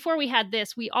before we had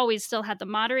this, we always still had the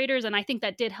moderators, and I think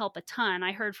that did help a ton.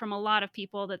 I heard from a lot of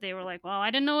people that they were like, well,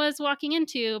 I didn't know what I was walking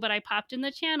into, but I popped in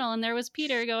the channel and there was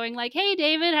Peter going like, hey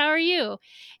David, how are you?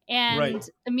 And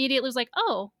immediately was like,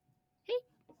 oh,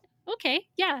 okay,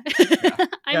 yeah.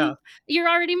 You're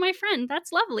already my friend.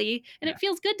 That's lovely. And it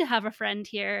feels good to have a friend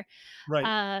here.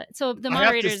 Right. So the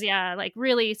moderators,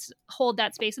 really hold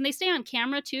that space. And they stay on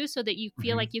camera too, so that you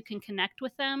feel like you can connect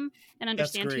with them and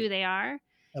understand who they are.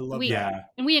 I love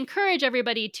that. And we encourage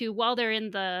everybody to, while they're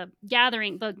in the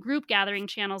group gathering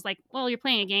channels, like, well, you're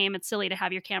playing a game, it's silly to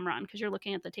have your camera on because you're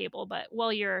looking at the table. But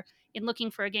while you're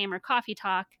looking for a game or coffee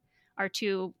talk, our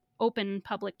two open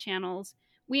public channels,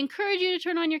 we encourage you to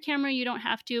turn on your camera. You don't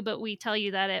have to, but we tell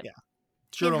you that it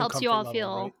helps you all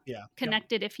feel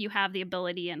connected if you have the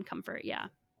ability and comfort. Yeah.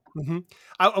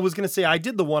 I was going to say, I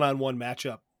did the one-on-one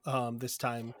matchup this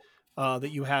time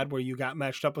that you had where you got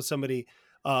matched up with somebody.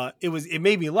 It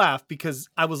made me laugh because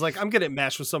I was like, I'm going to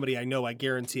match with somebody I know, I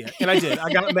guarantee it. And I did.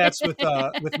 I got matched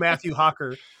with Matthew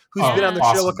Hawker, who's been on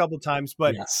the show a couple times,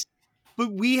 but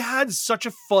we had such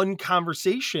a fun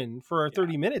conversation for our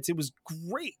 30 minutes. It was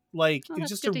great. Like, it was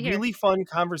just a really fun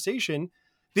conversation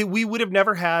that we would have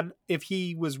never had if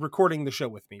he was recording the show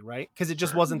with me. Right. Cause it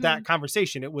just wasn't that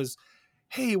conversation. It was,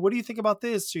 hey, what do you think about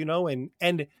this?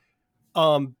 And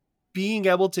being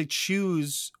able to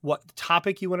choose what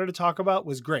topic you wanted to talk about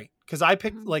was great. Cause I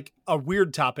picked like a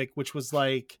weird topic, which was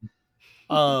like,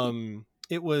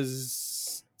 it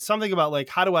was something about like,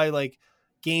 how do I like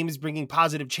games bringing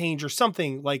positive change or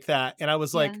something like that. And I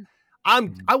was like, I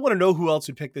want to know who else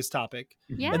would pick this topic.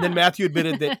 Yeah. And then Matthew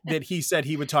admitted that he said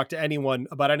he would talk to anyone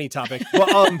about any topic.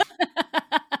 Well,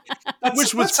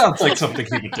 that sounds like something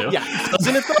he would do. Yeah.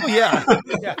 Doesn't it though? Yeah.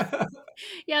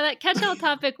 Yeah. That catch-all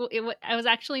topic, it was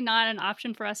actually not an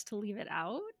option for us to leave it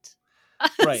out.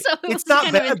 Right. So it's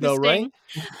not bad though, right?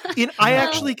 I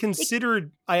actually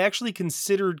considered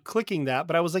clicking that,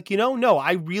 but I was like, no,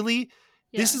 I really,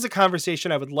 this is a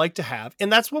conversation I would like to have.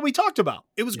 And that's what we talked about.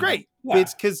 It was great. Yeah.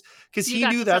 It's because he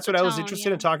knew that's what I was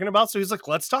interested in talking about. So he's like,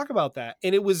 let's talk about that.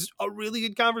 And it was a really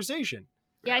good conversation.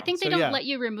 Yeah, I think they don't let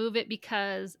you remove it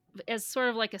because as sort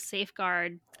of like a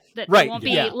safeguard that there won't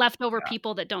be leftover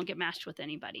people that don't get matched with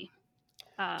anybody.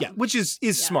 Which is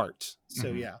smart.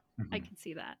 So I can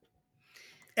see that.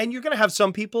 And you're going to have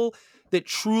some people that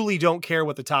truly don't care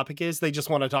what the topic is. They just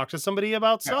want to talk to somebody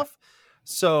about stuff.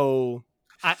 So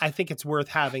I think it's worth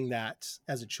having that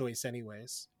as a choice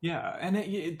anyways. Yeah. And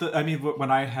when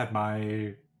I had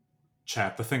my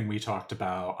chat, the thing we talked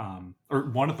about, or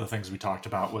one of the things we talked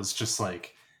about was just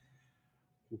like,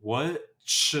 what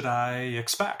should I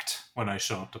expect when I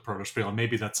show up to Protospiel? And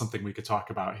maybe that's something we could talk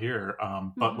about here.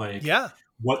 But like,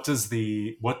 what does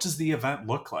the event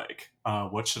look like?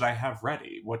 What should I have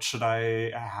ready?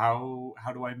 How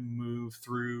do I move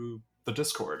through the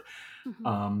Discord?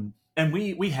 And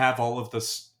we have all of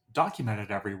this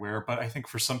documented everywhere, but I think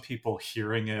for some people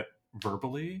hearing it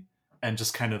verbally and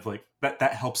just kind of like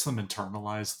that helps them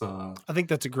internalize I think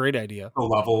that's a great idea. The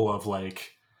level of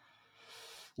like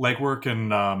legwork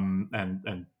and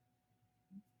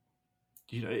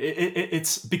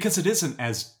it's because it isn't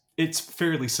as, it's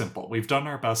fairly simple. We've done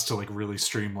our best to like really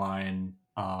streamline.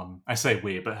 I say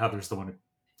we, but Heather's the one who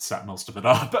set most of it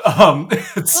up. Well,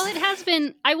 it has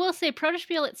been, I will say,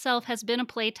 Protospiel itself has been a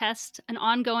playtest, an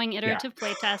ongoing iterative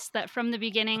playtest that from the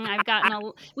beginning I've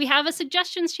gotten we have a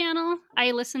suggestions channel.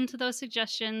 I listen to those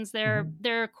suggestions.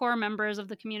 They're core members of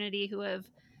the community who have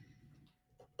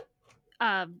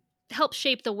helped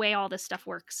shape the way all this stuff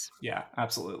works. Yeah,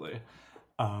 absolutely.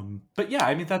 But yeah,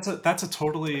 I mean, that's a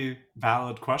totally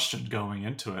valid question going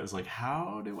into it. Is like,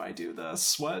 how do I do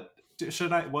this?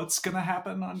 What's going to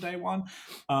happen on day one?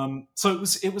 So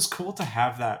it was cool to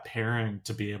have that pairing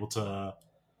to be able to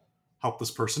help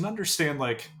this person understand,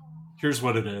 like, here's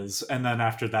what it is. And then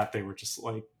after that, they were just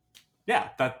like, yeah,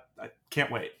 I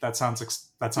can't wait. That sounds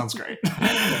great.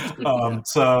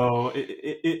 So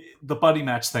the buddy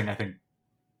match thing, I think,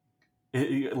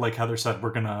 like Heather said,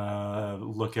 we're going to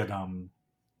look at,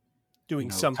 doing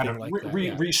something kind of like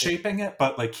that. reshaping it,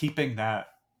 but like keeping that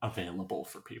available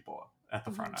for people at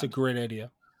the front end. It's a great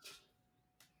idea.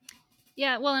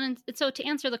 Yeah, well, and so to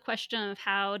answer the question of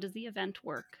how does the event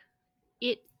work,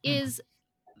 it is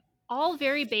all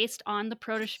very based on the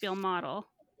Protospiel model.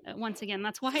 Once again,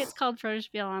 that's why it's called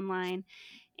Protospiel Online.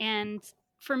 And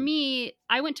for me,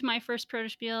 I went to my first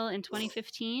Protospiel in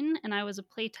 2015, and I was a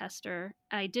playtester.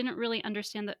 I didn't really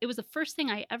understand that. It was the first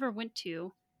thing I ever went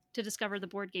to discover the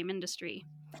board game industry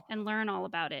and learn all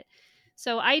about it.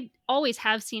 So I always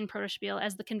have seen Protospiel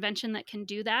as the convention that can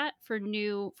do that for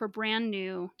brand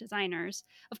new designers.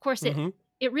 Of course,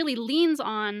 it really leans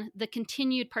on the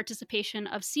continued participation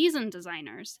of seasoned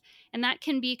designers. And that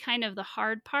can be kind of the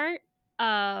hard part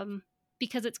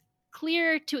because it's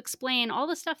clear to explain all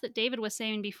the stuff that David was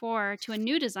saying before to a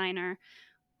new designer,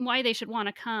 why they should want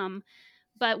to come.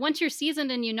 But once you're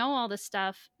seasoned and you know all this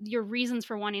stuff, your reasons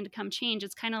for wanting to come change.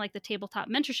 It's kind of like the tabletop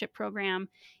mentorship program.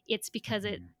 It's because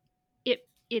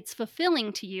it's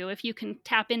fulfilling to you if you can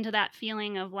tap into that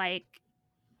feeling of like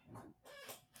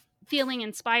feeling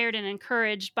inspired and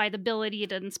encouraged by the ability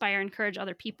to inspire and encourage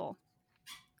other people.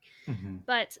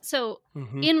 But so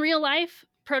in real life,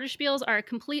 Protospiels are a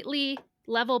completely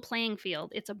level playing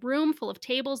field. It's a room full of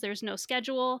tables. There's no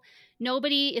schedule.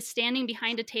 Nobody is standing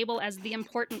behind a table as the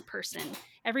important person.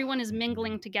 Everyone is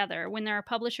mingling together. When there are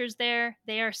publishers there,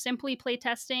 they are simply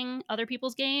playtesting other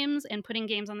people's games and putting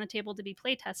games on the table to be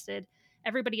playtested.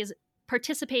 Everybody is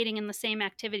participating in the same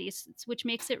activities, which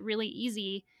makes it really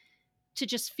easy to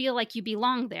just feel like you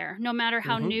belong there, no matter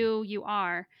how new you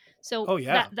are. So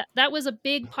that was a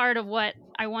big part of what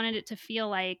I wanted it to feel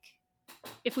like.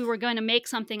 If we were going to make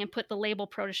something and put the label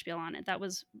Protospiel on it, that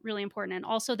was really important. And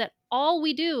also that all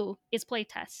we do is play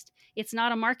test. It's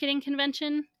not a marketing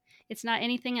convention. It's not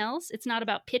anything else. It's not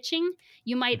about pitching.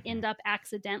 You might end up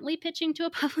accidentally pitching to a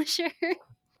publisher,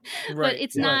 but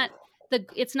it's not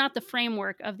the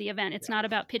framework of the event. It's not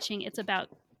about pitching. It's about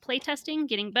playtesting,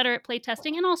 getting better at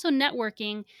playtesting, and also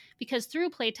networking, because through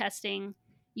playtesting,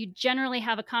 you generally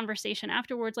have a conversation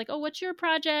afterwards, like, oh, what's your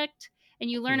project? And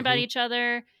you learn about each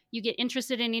other. You get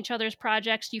interested in each other's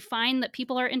projects. You find that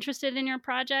people are interested in your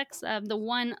projects. The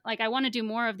one, like, I want to do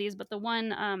more of these, but the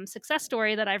one success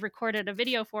story that I've recorded a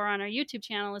video for on our YouTube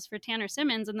channel is for Tanner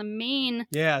Simmons. And the main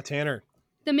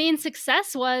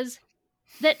success was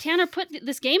that Tanner put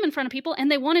this game in front of people and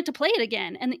they wanted to play it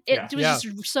again. And it was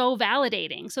just so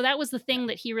validating. So that was the thing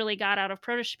that he really got out of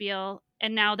Protospiel.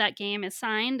 And now that game is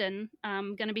signed and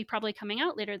going to be probably coming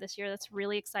out later this year. That's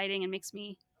really exciting and makes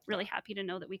me really happy to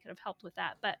know that we could have helped with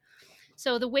that. But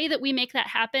so the way that we make that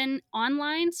happen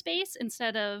online space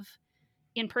instead of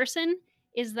in person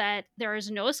is that there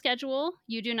is no schedule.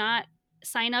 You do not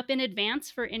sign up in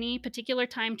advance for any particular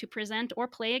time to present or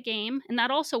play a game. And that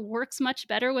also works much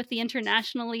better with the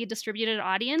internationally distributed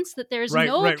audience, that there's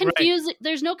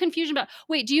there's no confusion about,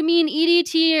 wait, do you mean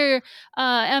EDT or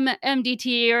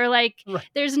MDT? Or like,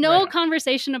 there's no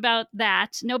conversation about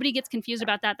that. Nobody gets confused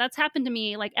about that. That's happened to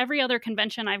me. Like every other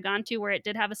convention I've gone to where it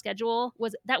did have a schedule,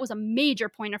 that was a major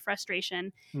point of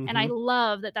frustration. And I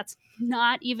love that that's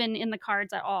not even in the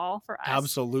cards at all for us.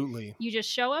 Absolutely. You just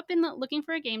show up looking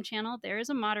for a game channel. There is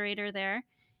a moderator there,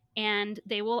 and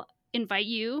they will invite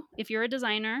you, if you're a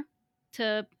designer,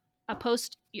 to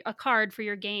post a card for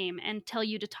your game and tell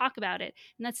you to talk about it.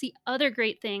 And that's the other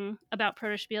great thing about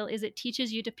Protospiel, is it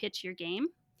teaches you to pitch your game.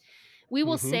 We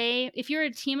will say, if you're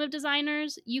a team of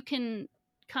designers, you can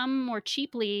come more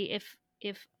cheaply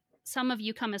if some of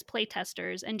you come as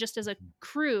playtesters, and just as a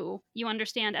crew, you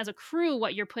understand as a crew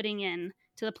what you're putting in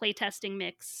to the playtesting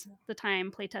mix. The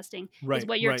time playtesting is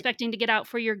what you're expecting to get out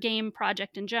for your game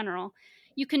project in general.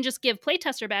 You can just give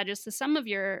playtester badges to some of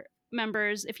your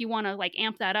members if you want to like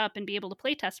amp that up and be able to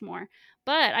playtest more.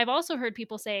 But I've also heard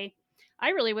people say, I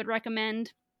really would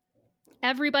recommend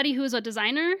everybody who's a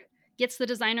designer gets the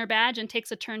designer badge and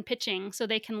takes a turn pitching so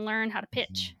they can learn how to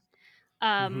pitch.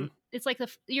 It's like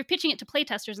you're pitching it to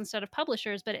playtesters instead of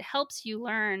publishers, but it helps you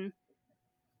learn.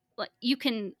 Like you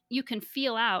can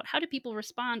feel out, how do people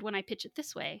respond when I pitch it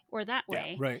this way or that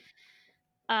way? Right.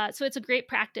 So it's a great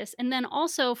practice. And then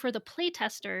also for the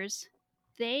playtesters,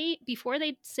 before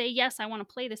they say, yes, I want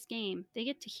to play this game, they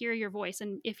get to hear your voice.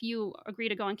 And if you agree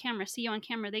to go on camera, see you on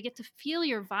camera, they get to feel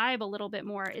your vibe a little bit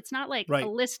more. It's not like a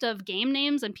list of game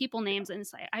names and people names. And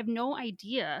it's like, I have no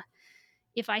idea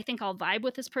if I think I'll vibe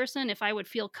with this person, if I would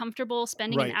feel comfortable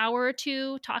spending an hour or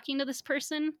two talking to this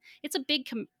person. It's a big,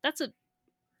 that's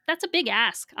a big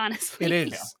ask, honestly. It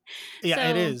is. Yeah,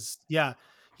 it is. Yeah.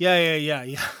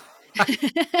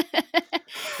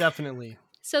 Definitely.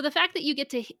 So the fact that you get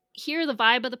to hear the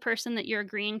vibe of the person that you're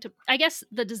agreeing to, I guess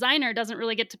the designer doesn't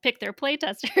really get to pick their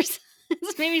playtesters.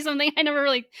 It's maybe something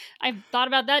I thought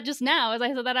about that just now as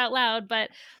I said that out loud, but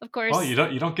of course. Well, you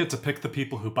don't get to pick the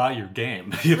people who buy your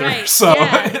game either. Right. So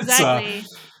yeah, exactly.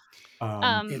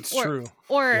 It's true.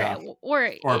 Or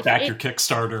back your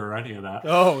Kickstarter or any of that.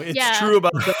 Oh, it's true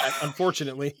about that,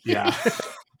 unfortunately. Yeah.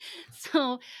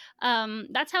 So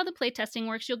that's how the playtesting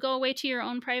works. You'll go away to your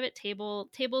own private table.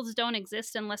 Tables don't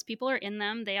exist unless people are in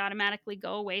them. They automatically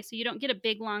go away. So you don't get a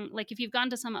big long, like if you've gone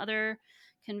to some other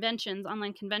conventions,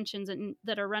 online conventions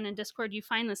that are run in Discord, you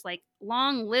find this like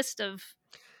long list of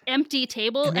empty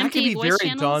table, and that empty can be voice very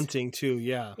channels. daunting too.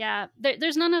 Yeah.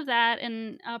 There's none of that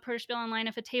in Protospiel Online.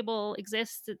 If a table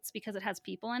exists, it's because it has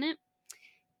people in it,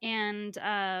 and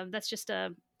that's just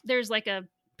there's like a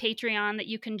Patreon that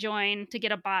you can join to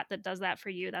get a bot that does that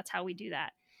for you. That's how we do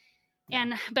that.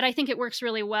 But I think it works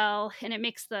really well, and it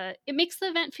makes the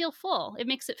event feel full. It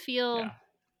makes it feel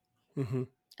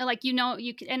like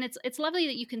you can, and it's lovely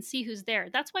that you can see who's there.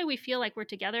 That's why we feel like we're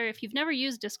together. If you've never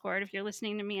used Discord, if you're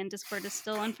listening to me and Discord is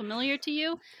still unfamiliar to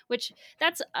you, which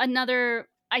that's another,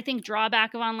 I think,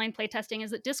 drawback of online playtesting is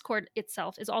that Discord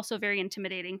itself is also very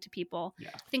intimidating to people. Yeah.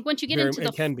 I think once you get into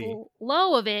the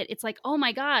flow of it, it's like, oh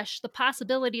my gosh, the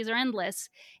possibilities are endless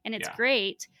and it's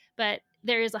great, but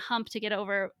there is a hump to get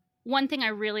over. One thing I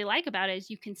really like about it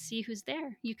is you can see who's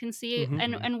there. You can see,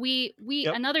 and we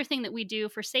another thing that we do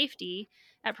for safety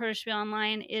at Protospiel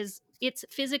Online is it's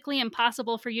physically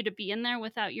impossible for you to be in there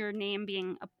without your name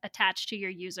being attached to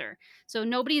your user. So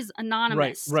nobody's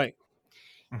anonymous. Right.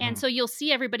 And so you'll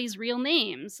see everybody's real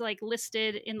names like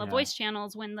listed in the voice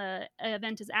channels when the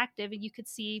event is active, and you could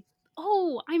see,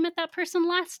 oh, I met that person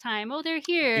last time. Oh, they're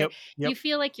here. Yep. You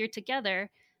feel like you're together.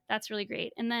 That's really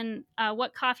great. And then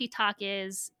what Coffee Talk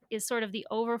is sort of the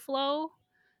overflow,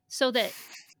 so that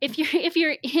if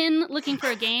you're in looking for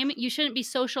a game, you shouldn't be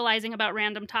socializing about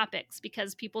random topics,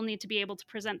 because people need to be able to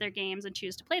present their games and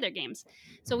choose to play their games.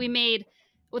 So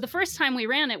the first time we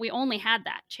ran it, we only had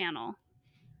that channel.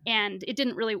 And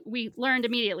we learned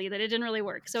immediately that it didn't really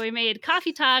work. So we made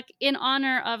Coffee Talk in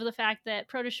honor of the fact that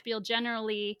Protospiel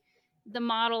generally, the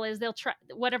model is they'll try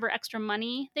whatever extra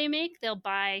money they make, they'll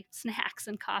buy snacks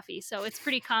and coffee. So it's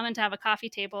pretty common to have a coffee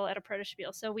table at a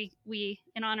Protospiel. So we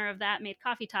in honor of that made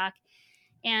Coffee Talk.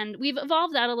 And we've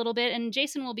evolved that a little bit. And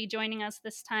Jason will be joining us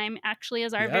this time actually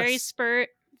as our very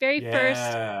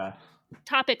first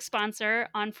topic sponsor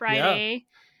on Friday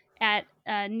at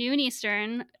noon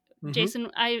Eastern. Jason,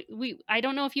 I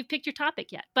don't know if you've picked your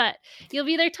topic yet, but you'll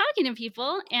be there talking to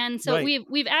people, and so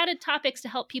we've added topics to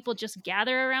help people just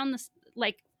gather around this,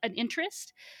 like an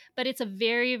interest. But it's a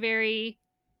very, very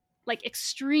like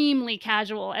extremely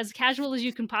casual as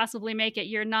you can possibly make it.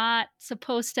 You're not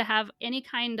supposed to have any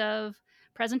kind of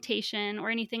presentation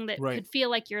or anything that could feel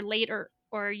like you're late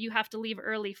or you have to leave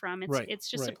early from. It's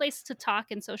just a place to talk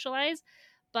and socialize.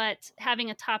 But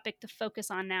having a topic to focus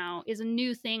on now is a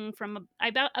new thing from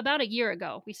about a year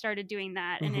ago. We started doing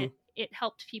that, and it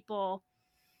helped people.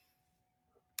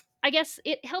 I guess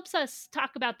it helps us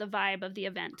talk about the vibe of the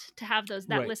event, to have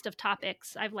that list of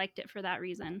topics. I've liked it for that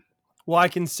reason. Well, I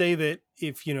can say that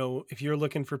if you're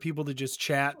looking for people to just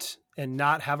chat and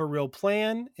not have a real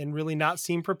plan and really not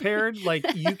seem prepared, like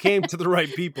you came to the right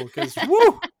people, because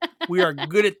we are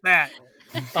good at that.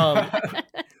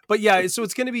 But yeah, so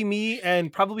it's going to be me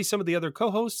and probably some of the other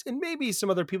co-hosts and maybe some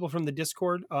other people from the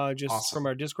Discord, from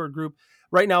our Discord group.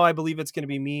 Right now, I believe it's going to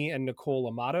be me and Nicole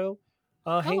Amato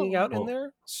hanging out in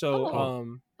there.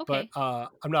 So, okay. But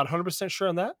I'm not 100% sure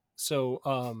on that. So,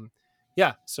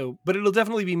 but it'll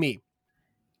definitely be me.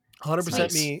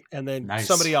 100% me, and then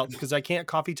somebody else, because I can't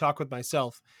coffee talk with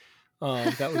myself.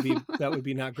 That would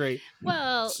be not great.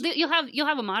 Well, you'll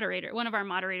have a moderator. One of our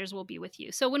moderators will be with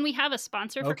you. So when we have a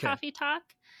sponsor for Coffee Talk,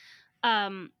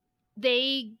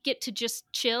 they get to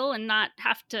just chill and not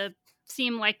have to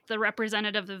seem like the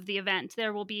representative of the event.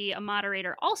 There will be a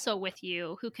moderator also with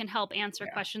you who can help answer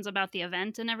questions about the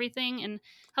event and everything, and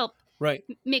help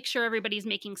make sure everybody's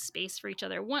making space for each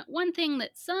other. One thing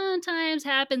that sometimes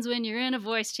happens when you're in a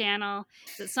voice channel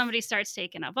is that somebody starts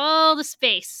taking up all the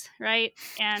space, right?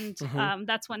 And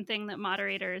that's one thing that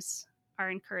moderators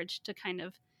are encouraged to kind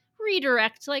of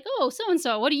redirect, like, oh,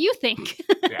 so-and-so, what do you think?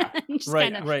 And just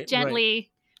kind of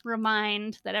gently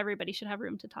remind that everybody should have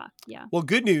room to talk. Yeah. Well,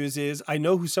 good news is I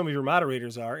know who some of your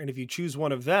moderators are, and if you choose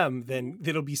one of them, then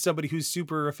it'll be somebody who's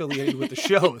super affiliated with the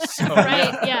show. So.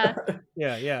 Right.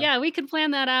 Yeah. Yeah. We can plan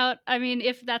that out. I mean,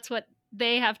 if that's what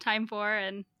they have time for,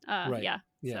 and Yeah.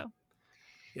 So.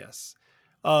 Yes.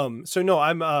 So no,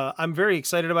 I'm very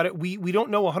excited about it. We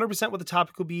don't know 100% what the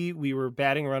topic will be. We were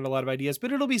batting around a lot of ideas,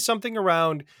 but it'll be something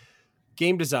around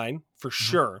game design for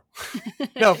sure.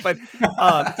 No, but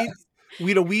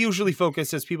we usually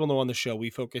focus, as people know on the show, we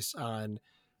focus on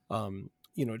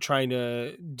trying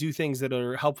to do things that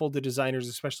are helpful to designers,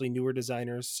 especially newer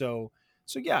designers. So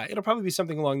yeah, it'll probably be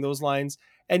something along those lines.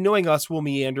 And knowing us, we'll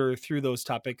meander through those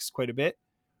topics quite a bit.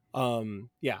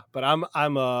 But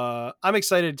I'm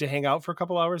excited to hang out for a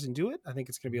couple hours and do it. I think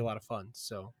it's going to be a lot of fun.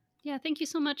 So yeah, thank you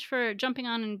so much for jumping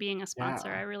on and being a sponsor.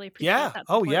 I really appreciate that.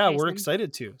 Oh yeah, Jason. We're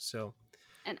excited too. So.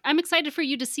 And I'm excited for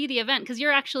you to see the event because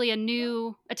you're actually a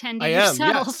new attendee am,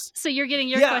 yourself. yes. So you're getting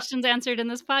your questions answered in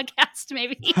this podcast,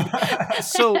 maybe.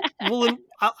 So,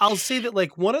 I'll say that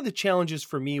like one of the challenges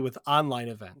for me with online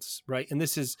events, right? And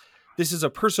this is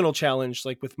a personal challenge,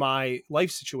 like with my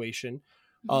life situation,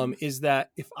 is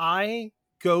that if I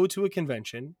go to a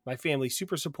convention, my family's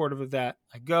super supportive of that.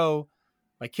 I go,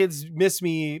 my kids miss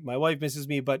me, my wife misses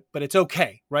me, but it's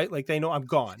okay, right? Like they know I'm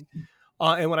gone.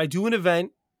 And when I do an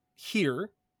event here,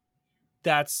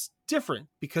 that's different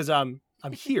because I'm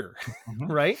here,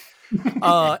 right?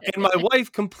 And my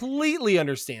wife completely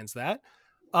understands that.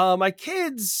 My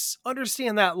kids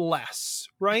understand that less,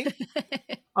 right?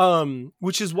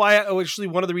 Which is why actually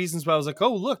one of the reasons why I was like,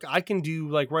 oh, look, I can do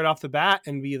like right off the bat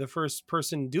and be the first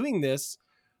person doing this.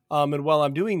 And while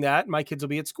I'm doing that, my kids will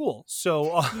be at school.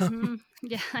 So,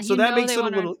 so that makes it a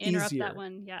little easier. That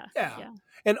one. Yeah.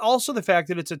 And also the fact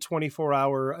that it's a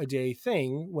 24-hour-a-day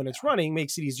thing when it's running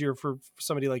makes it easier for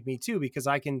somebody like me too, because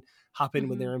I can hop in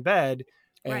when they're in bed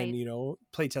and,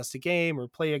 play test a game or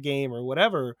play a game or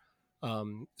whatever.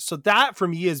 So that for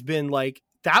me has been like,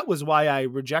 that was why I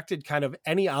rejected kind of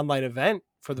any online event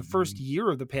for the first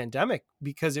year of the pandemic,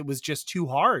 because it was just too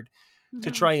hard to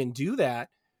try and do that.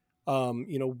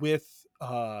 With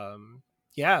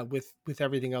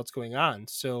everything else going on.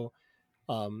 So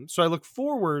I look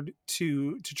forward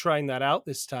to trying that out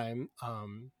this time.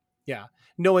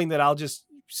 Knowing that I'll just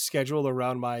schedule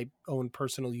around my own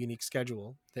personal unique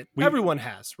schedule that everyone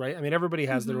has, right? I mean, everybody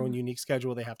has their own unique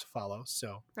schedule they have to follow.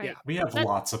 So we have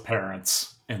lots of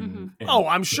parents in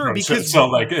I'm sure, because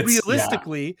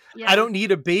realistically, I don't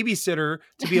need a babysitter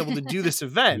to be able to do this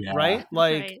event, right?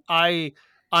 Like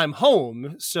I'm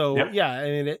home. So I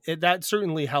mean, that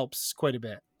certainly helps quite a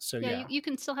bit. So you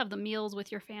can still have the meals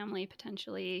with your family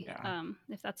potentially,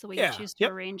 if that's the way you choose to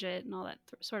arrange it and all that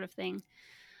sort of thing.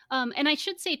 And I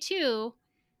should say too,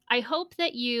 I hope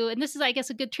that and this is, I guess,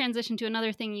 a good transition to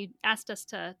another thing you asked us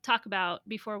to talk about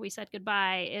before we said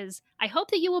goodbye, is I hope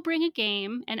that you will bring a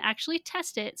game and actually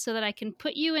test it so that I can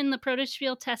put you in the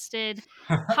Protospiel tested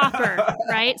hopper,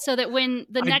 right? So that when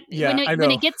when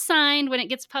it gets signed, when it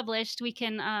gets published, we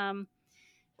can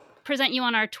present you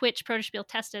on our Twitch Protospiel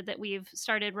tested that we've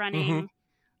started running.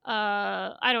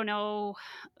 I don't know,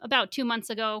 about 2 months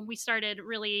ago, we started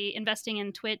really investing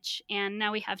in Twitch, and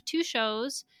now we have 2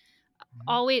 shows.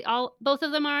 Both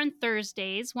of them are on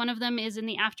Thursdays. One of them is in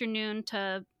the afternoon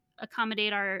to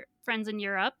accommodate our friends in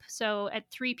Europe. So at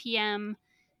 3 p.m.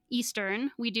 Eastern,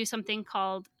 we do something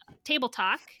called Table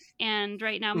Talk. And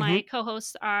right now my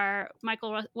co-hosts are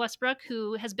Michael Westbrook,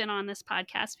 who has been on this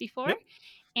podcast before,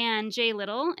 and Jay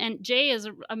Little. And Jay is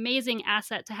an amazing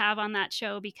asset to have on that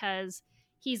show because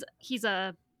he's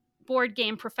a board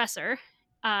game professor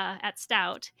at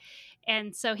Stout.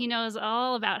 And so he knows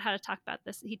all about how to talk about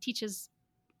this. He teaches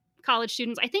college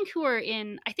students, I think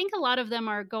a lot of them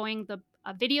are going the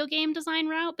video game design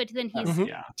route, but then he's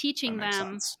teaching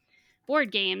them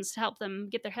board games to help them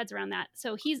get their heads around that.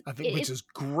 So which is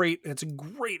great. It's a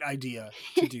great idea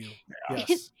to do.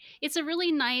 It's a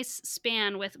really nice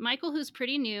span with Michael, who's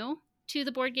pretty new to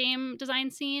the board game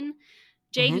design scene,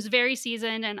 Jay, who's very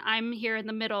seasoned, and I'm here in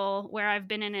the middle where I've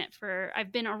been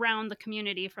around the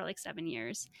community for like 7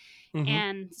 years.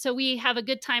 And so we have a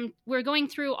good time. We're going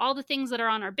through all the things that are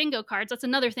on our bingo cards. That's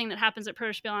another thing that happens at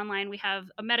Protospiel Online. We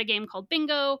have a metagame called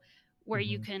Bingo where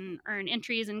you can earn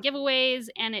entries and giveaways,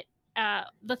 and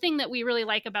the thing that we really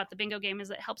like about the bingo game is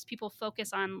it helps people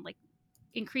focus on like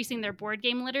increasing their board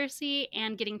game literacy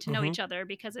and getting to know each other,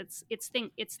 because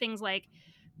it's things like,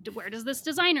 where does this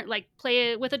designer, like,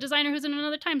 play with a designer who's in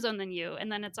another time zone than you,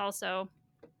 and then it's also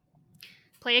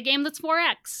play a game that's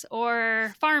 4X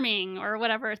or farming or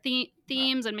whatever.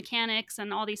 Themes and mechanics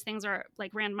and all these things are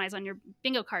like randomized on your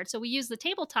bingo card. So we use the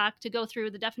table talk to go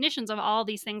through the definitions of all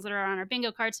these things that are on our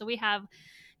bingo card. So we have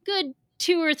good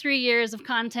 2 or 3 years of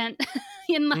content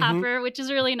in the hopper, which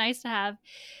is really nice to have.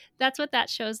 That's what that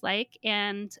show's like.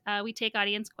 And we take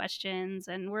audience questions,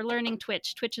 and we're learning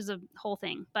Twitch. Twitch is a whole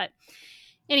thing. But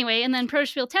anyway, and then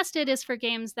Protospiel Tested is for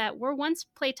games that were once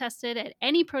play tested at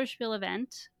any Protospiel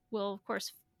event. We'll, of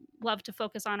course, love to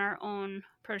focus on our own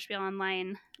Protospiel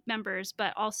Online members,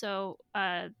 but also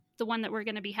the one that we're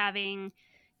going to be having,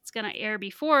 it's going to air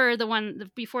before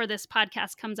this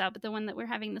podcast comes out, but the one that we're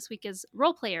having this week is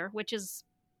Role Player, which is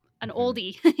an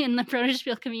oldie in the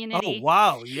Protospiel community. Oh,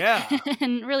 wow. Yeah.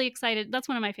 And really excited. That's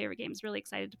one of my favorite games. Really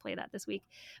excited to play that this week.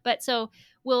 But so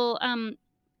we'll,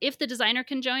 if the designer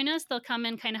can join us, they'll come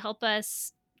and kind of help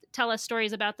us, tell us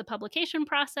stories about the publication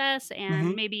process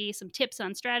and maybe some tips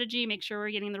on strategy, make sure we're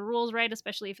getting the rules right,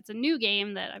 especially if it's a new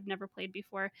game that I've never played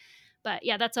before. But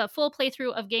yeah, that's a full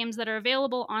playthrough of games that are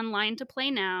available online to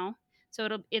play now. So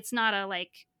it's not a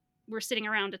like, we're sitting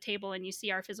around a table and you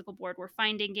see our physical board. We're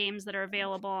finding games that are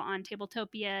available on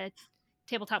Tabletopia,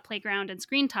 Tabletop Playground, and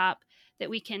ScreenTop that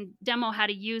we can demo how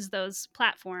to use those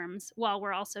platforms while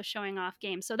we're also showing off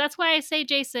games. So that's why I say,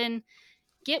 Jason,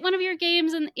 get one of your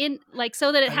games in like,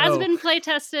 so that it has been play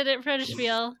tested at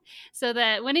Protospiel, so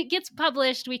that when it gets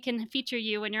published, we can feature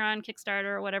you when you're on Kickstarter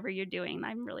or whatever you're doing.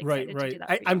 I'm really excited to do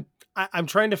that for you. I'm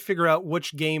trying to figure out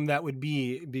which game that would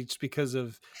be, just because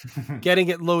of getting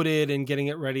it loaded and getting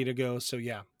it ready to go. So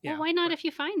yeah. Well, why not if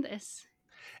you find this?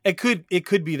 It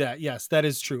could be that. Yes, that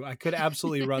is true. I could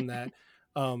absolutely run that.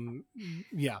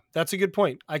 Yeah, that's a good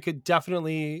point. I could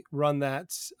definitely run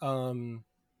that.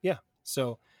 Yeah.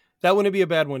 So that wouldn't be a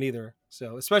bad one either.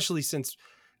 So especially since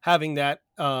having that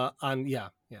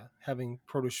having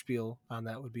Protospiel on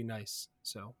that would be nice.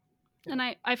 So. And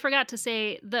I forgot to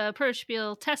say, the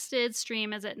Protospiel Tested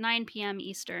stream is at 9 p.m.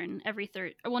 Eastern every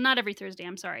Thursday. Well, not every Thursday,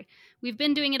 I'm sorry. We've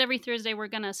been doing it every Thursday. We're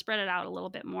going to spread it out a little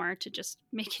bit more to just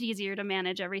make it easier to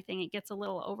manage everything. It gets a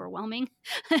little overwhelming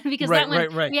because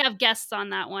we have guests on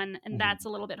that one, and that's a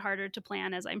little bit harder to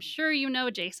plan, as I'm sure you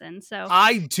know, Jason. So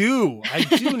I do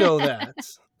know that.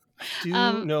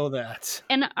 Know that.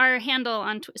 And our handle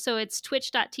on so it's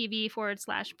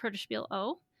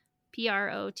twitch.tv/Protospielo.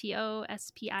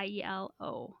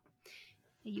 PROTOSPIELO.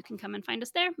 You can come and find us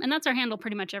there, and that's our handle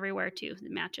pretty much everywhere too.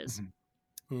 It matches,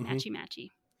 matchy.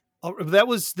 Oh,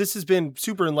 this has been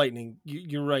super enlightening.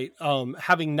 You're right.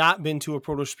 Having not been to a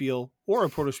Protospiel or a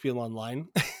Protospiel online,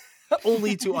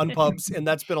 only to Unpubs, and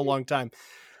that's been a long time.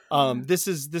 This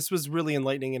was really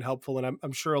enlightening and helpful, and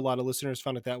I'm sure a lot of listeners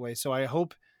found it that way. So I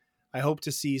hope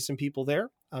to see some people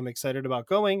there. I'm excited about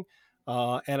going.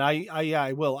 And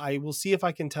I will see if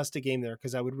I can test a game there,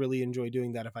 because I would really enjoy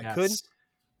doing that if I could.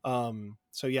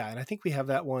 So yeah, and I think we have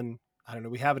that one. I don't know.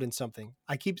 We have it in something.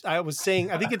 I was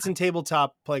saying, I think it's in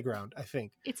Tabletop Playground. I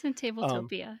think it's in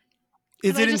Tabletopia.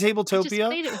 Is it in Tabletopia? I just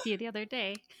played it with you the other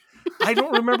day. I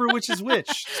don't remember which is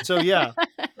which. So yeah,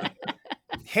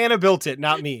 Hannah built it,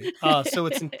 not me. So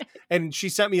it's and she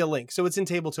sent me a link. So it's in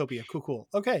Tabletopia. Cool.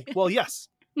 Okay. Well, yes.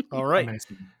 All right.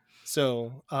 Amazing.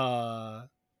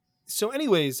 So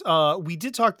anyways, we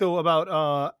did talk though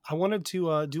about, I wanted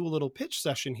to do a little pitch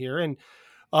session here, and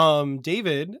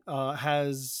David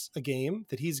has a game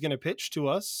that he's going to pitch to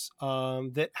us.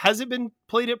 That has it been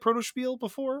played at Protospiel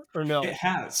before or no? It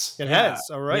has. It has.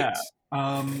 All right. Yeah.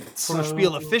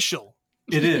 Protospiel official.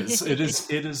 It is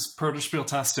Protospiel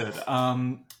tested.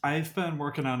 I've been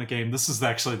working on a game. This is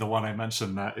actually the one I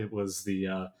mentioned that it was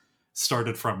the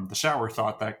started from the shower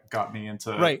thought that got me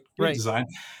into design.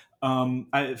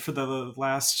 For the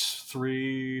last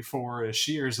 3-4-ish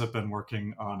years, I've been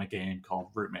working on a game called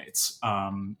Roommates.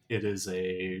 It is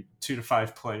a 2 to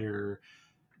 5 player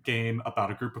game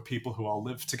about a group of people who all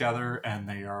live together, and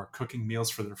they are cooking meals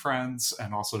for their friends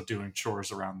and also doing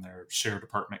chores around their shared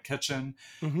apartment kitchen.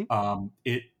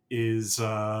 It is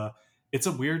it's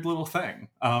a weird little thing.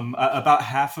 About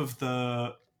half of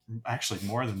actually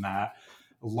more than that,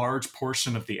 a large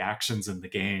portion of the actions in the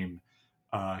game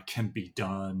can be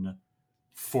done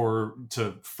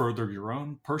to further your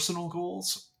own personal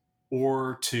goals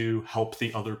or to help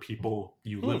the other people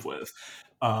you live with.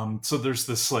 So there's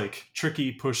this like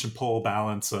tricky push and pull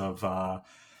balance of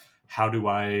how do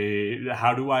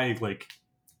I like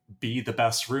be the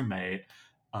best roommate,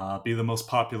 be the most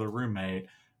popular roommate,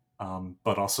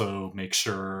 but also make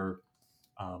sure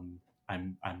I'm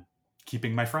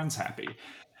keeping my friends happy.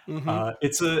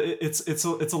 It's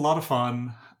a lot of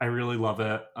fun. I really love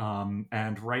it.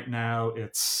 And right now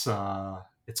it's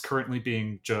currently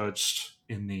being judged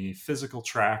in the physical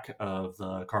track of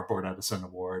the Cardboard Edison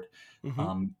Award.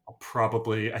 We'll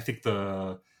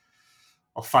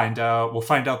find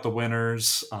out the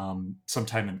winners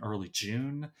sometime in early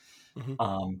June.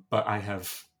 But I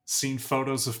have seen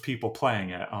photos of people playing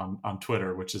it on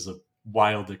Twitter, which is a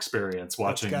wild experience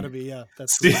watching. That's gotta be, yeah.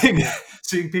 That's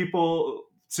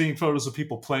seeing photos of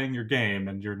people playing your game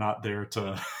and you're not there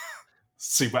to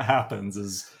see what happens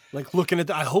is like looking at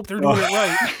I hope they're doing it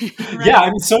right. Right. Yeah, I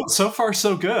mean, so far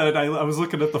so good. I was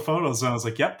looking at the photos and I was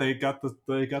like, yep, they got the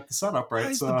setup right.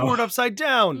 Why is so the board upside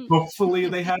down? hopefully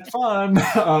they had fun.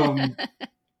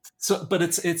 But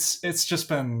it's just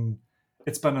been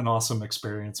an awesome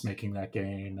experience making that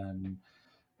game,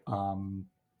 and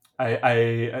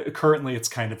I currently it's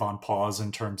kind of on pause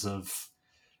in terms of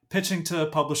pitching to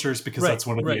publishers, because that's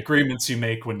one of the agreements you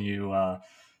make when you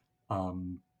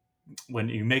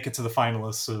make it to the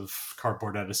finalists of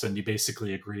Cardboard Edison. You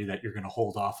basically agree that you're going to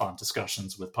hold off on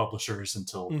discussions with publishers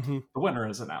until the winner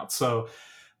is announced. So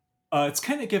it's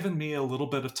kind of given me a little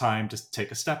bit of time to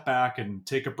take a step back and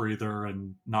take a breather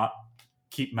and not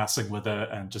keep messing with it,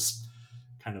 and just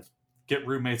kind of get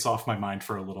Roommates off my mind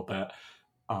for a little bit,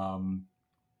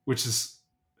 which has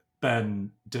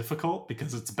been difficult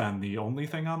because it's been the only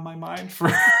thing on my mind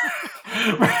for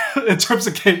in terms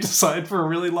of game design for a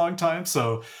really long time.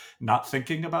 So not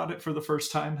thinking about it for the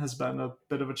first time has been a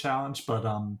bit of a challenge, but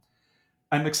I'm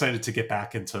excited to get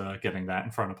back into getting that in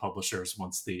front of publishers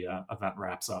once the event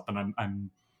wraps up.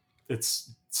 And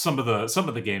it's some of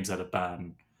the games that have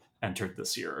been entered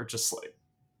this year are just like,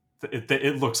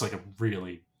 it looks like a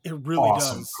really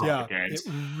awesome does. Yeah, games.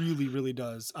 it really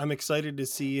does. I'm excited to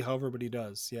see how everybody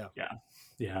does.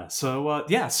 Yeah. So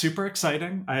super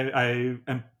exciting. I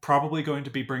am probably going to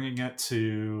be bringing it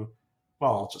to,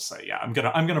 well, I'll just say, I'm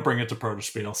gonna bring it to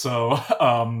Protospiel. So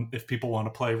if people want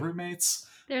to play Roommates,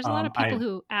 there's a lot of people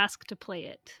who ask to play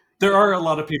it. There are a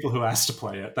lot of people who ask to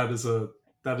play it. That is a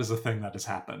thing that has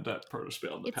happened at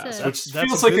Protospiel in the past, which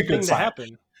feels like a good thing to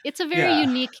happen. It's a very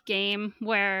unique game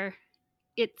where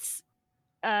it's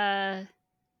the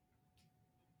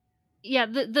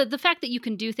fact that you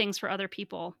can do things for other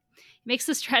people makes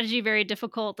the strategy very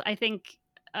difficult. I think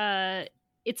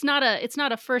it's not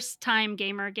a first time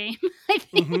gamer game. I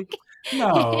think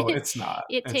no, it's not.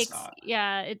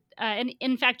 And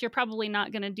in fact, you're probably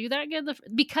not going to do that good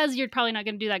because you're probably not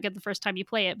going to do that good the first time you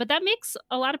play it. But that makes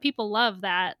a lot of people love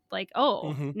that. Like,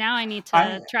 now I need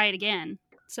to try it again.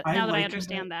 So now that I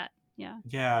understand that,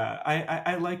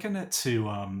 I liken it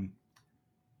to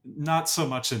not so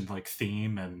much in like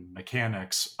theme and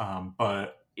mechanics,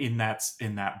 but in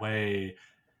that way.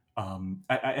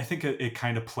 I think it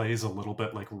kind of plays a little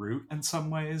bit like Root in some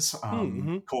ways.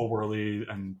 Cole Worley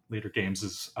and Later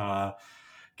Games'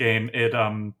 game.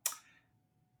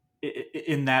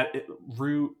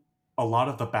 Root, a lot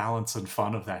of the balance and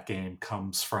fun of that game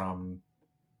comes from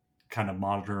kind of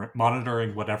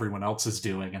monitoring what everyone else is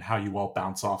doing and how you all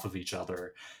bounce off of each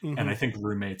other. And I think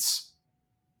Roommates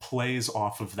plays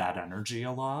off of that energy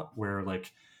a lot, where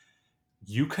like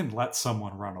you can let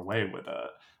someone run away with it.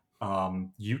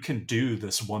 You can do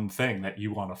this one thing that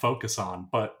you want to focus on,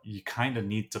 but you kind of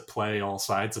need to play all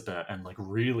sides a bit and like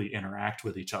really interact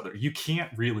with each other. You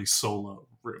can't really solo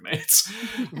Roommates.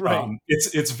 Right.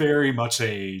 It's very much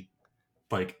a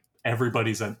like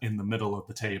everybody's in the middle of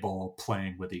the table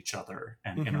playing with each other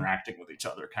and interacting with each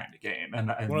other kind of game. And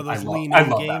one of those lean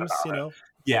games, you know?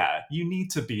 Yeah, you need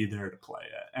to be there to play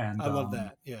it. And I love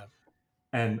that. Yeah.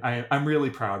 And I'm really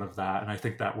proud of that. And I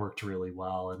think that worked really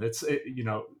well. And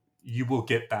you will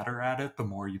get better at it the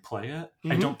more you play it.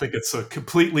 I don't think it's a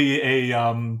completely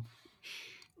I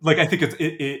think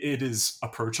it is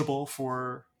approachable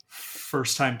for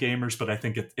first time gamers, but I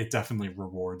think it definitely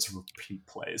rewards repeat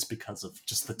plays because of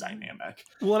just the dynamic.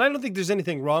 Well, and I don't think there's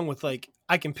anything wrong with like,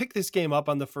 I can pick this game up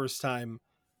on the first time,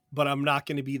 but I'm not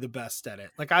going to be the best at it.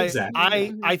 Like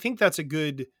I think that's a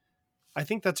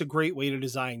great way to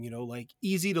design, like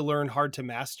easy to learn, hard to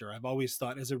master. I've always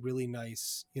thought is a really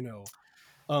nice,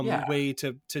 way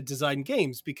to design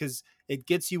games, because it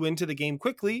gets you into the game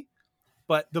quickly,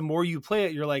 but the more you play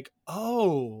it, you're like,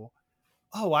 oh,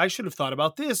 I should have thought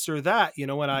about this or that,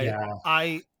 and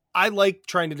I like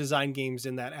trying to design games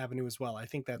in that avenue as well. I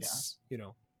think that's,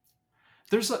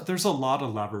 There's a lot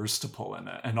of levers to pull in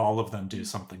it, and all of them do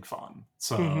something fun.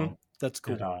 So that's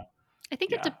cool. I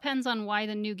think it depends on why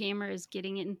the new gamer is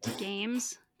getting into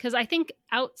games. because I think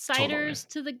outsiders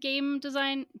to the game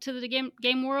design, to the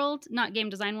game world, not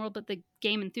game design world, but the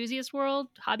game enthusiast world,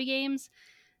 hobby games,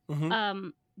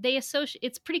 they associate.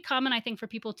 It's pretty common, I think, for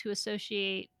people to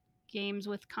associate games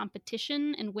with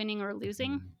competition and winning or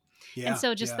losing. And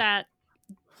so just that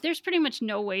there's pretty much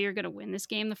no way you're going to win this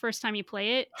game the first time you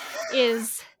play it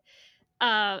is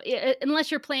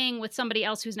unless you're playing with somebody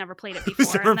else who's never played it before.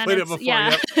 Who's never played it before,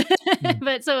 yeah.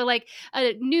 But so like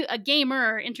a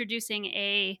gamer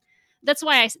introducing that's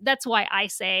why I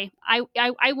say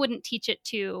I wouldn't teach it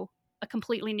to a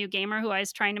completely new gamer who I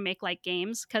was trying to make like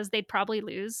games, because they'd probably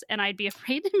lose and I'd be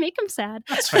afraid to make them sad.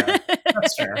 That's fair.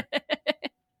 That's fair.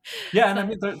 Yeah, and I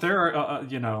mean there are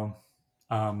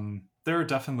there are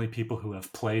definitely people who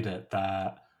have played it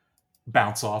that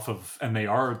bounce off of, and they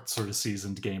are sort of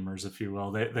seasoned gamers, if you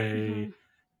will. They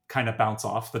kind of bounce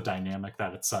off the dynamic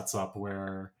that it sets up,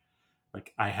 where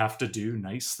like I have to do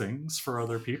nice things for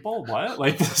other people. What?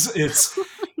 Like this? It's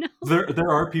there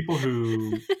are people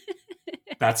who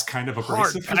that's kind of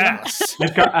abrasive for them.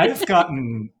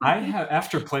 I have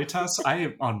after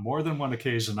playtests, on more than one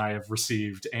occasion I have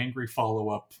received angry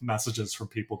follow-up messages from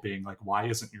people being like, "Why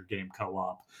isn't your game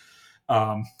co-op?"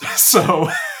 So.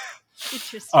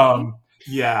 Interesting.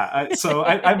 Yeah. So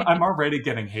I'm already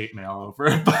getting hate mail over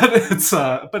it, but it's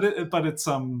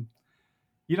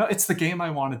it's the game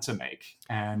I wanted to make,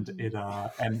 and it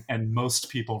and most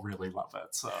people really love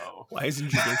it. So why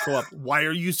isn't your game co-op? Why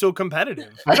are you so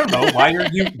competitive? I don't know. Why are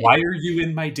you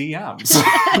in my DMs?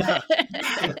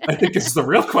 I think it's the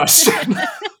real question.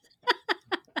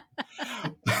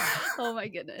 Oh my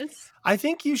goodness. I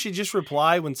think you should just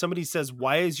reply when somebody says,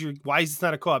 why is this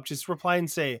not a co-op? Just reply and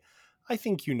say, I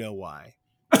think you know why.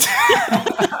 And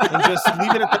just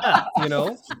leave it at that,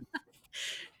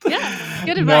 Yeah,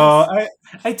 good advice. No,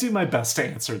 I do my best to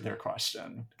answer their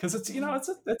question, because it's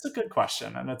it's a good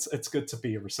question, and it's good to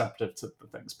be receptive to the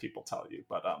things people tell you.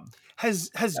 But has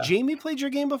Jamie played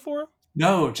your game before?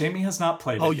 No, Jamie has not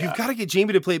played it yet. You've got to get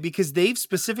Jamie to play it, because they've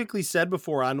specifically said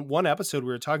before on one episode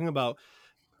we were talking about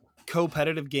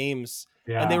competitive games,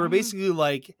 and they were basically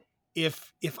like,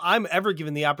 if I'm ever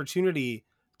given the opportunity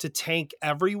to tank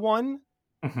everyone,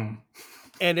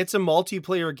 and it's a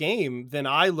multiplayer game, then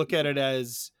I look at it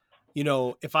as,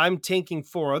 if I'm tanking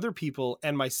 4 other people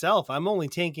and myself, I'm only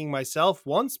tanking myself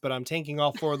once, but I'm tanking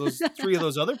all 3 of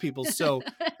those other people. So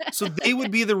they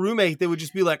would be the roommate. They would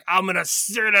just be like, I'm going to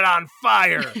set it on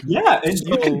fire. Yeah. And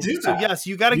you can do that. So yes,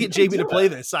 you got to get Jamie to play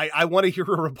this. I want to hear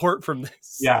a report from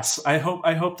this. Yes. I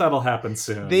hope that'll happen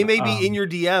soon. They may be in your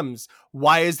DMs.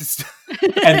 Why is this?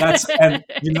 and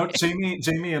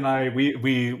Jamie and I,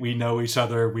 we know each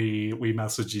other. We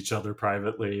message each other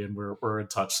privately, and we're in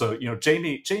touch. So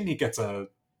Jamie gets a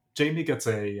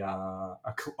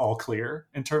all clear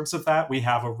in terms of that. We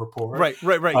have a rapport. Right.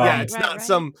 Yeah, it's not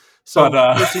some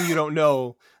person you don't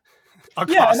know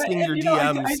accosting your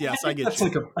DMs. I get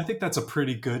you. I think that's a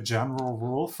pretty good general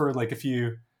rule for, like, if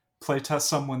you playtest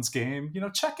someone's game,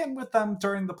 check in with them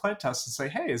during the playtest and say,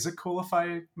 hey, is it cool if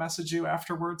I message you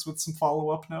afterwards with some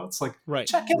follow-up notes? Like,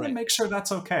 check in and make sure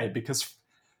that's okay, because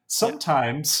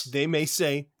sometimes they may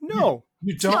say, no,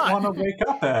 you don't want to wake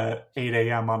up at 8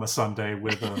 a.m. on a Sunday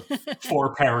with a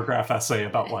 4-paragraph essay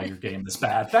about why your game is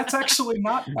bad. That's actually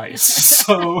not nice.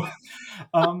 So,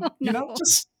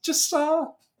 just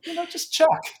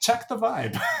check the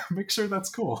vibe. Make sure that's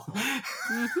cool.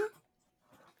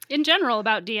 In general,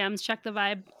 about DMs, check the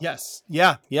vibe. Yes.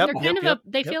 Yeah. Yep. They're kind of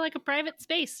they feel like a private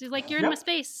space. Like you're in my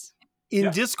space. In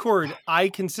Discord, I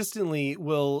consistently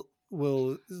will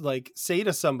like say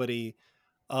to somebody,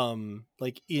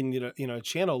 like in a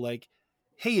channel, like,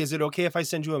 hey, is it okay if I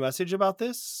send you a message about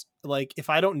this? Like, if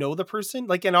I don't know the person,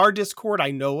 like in our Discord,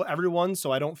 I know everyone,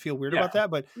 so I don't feel weird about that.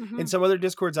 But in some other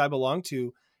Discords I belong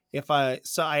to, if I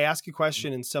ask a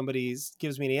question and somebody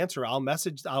gives me an answer,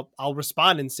 I'll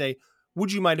respond and say, would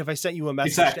you mind if I sent you a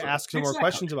message to ask some more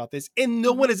questions about this? And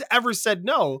no one has ever said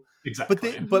no.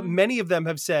 Exactly. But many of them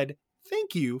have said,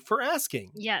 thank you for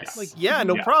asking. Yes. Like,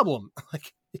 no problem.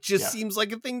 Like, it just seems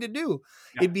like a thing to do.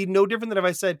 Yeah. It'd be no different than if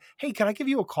I said, hey, can I give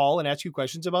you a call and ask you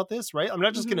questions about this? Right. I'm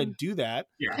not just going to do that.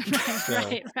 Yeah.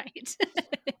 Right.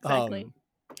 Exactly.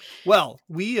 Well,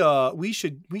 we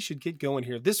should get going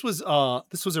here. This was a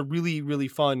really, really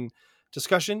fun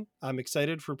discussion. I'm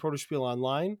excited for Protospiel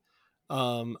Online.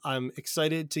 I'm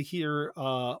excited to hear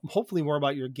hopefully more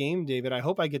about your game, David. I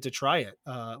hope I get to try it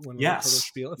when we're at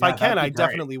Protospiel. If I can, I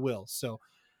definitely will. So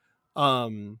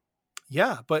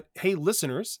but hey,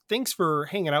 listeners, thanks for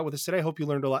hanging out with us today. I hope you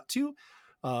learned a lot too.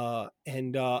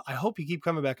 And I hope you keep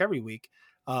coming back every week.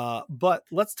 But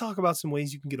let's talk about some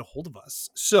ways you can get a hold of us.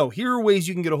 So here are ways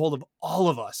you can get a hold of all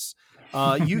of us.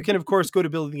 You can, of course, go to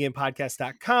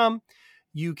buildingthegamepodcast.com.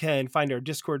 You can find our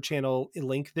Discord channel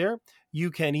link there.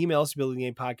 You can email us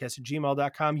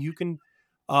buildingthegamepodcast@gmail.com. You can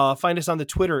find us on the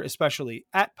Twitter, especially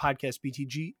at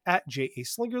podcastbtg, at J.A.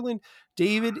 Slingerland.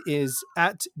 David is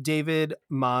at David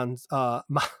at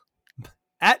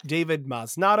David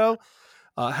Masnato.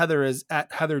 Heather is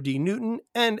at Heather D. Newton.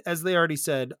 And as they already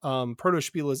said,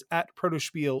 Protospiel is at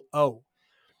Protospiel O.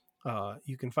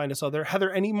 You can find us all there. Heather,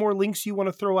 any more links you want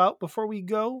to throw out before we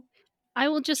go? I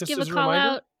will just give a call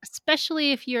out,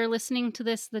 especially if you're listening to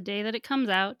this the day that it comes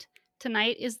out.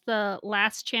 Tonight is the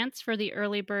last chance for the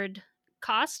early bird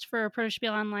cost for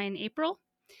Protospiel Online April.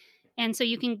 And so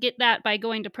you can get that by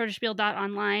going to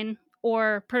protospiel.online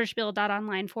or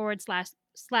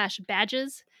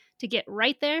protospiel.online/badges to get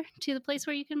right there to the place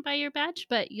where you can buy your badge.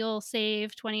 But you'll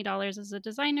save $20 as a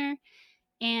designer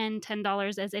and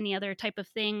 $10 as any other type of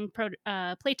thing.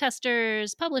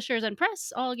 Playtesters, publishers, and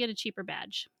press all get a cheaper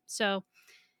badge. So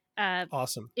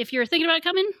awesome. If you're thinking about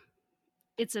coming,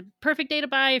 it's a perfect day to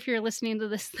buy if you're listening to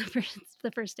this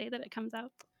the first day that it comes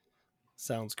out.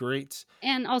 Sounds great.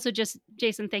 And also just,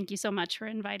 Jason, thank you so much for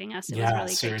inviting us. It was really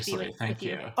seriously, great to be with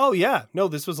you. Oh, yeah. No,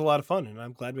 this was a lot of fun, and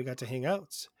I'm glad we got to hang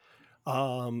out.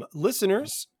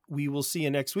 Listeners, we will see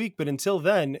you next week, but until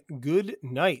then, good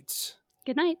night.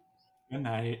 Good night. Good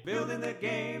night. Building the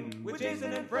game with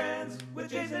Jason and friends, with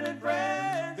Jason and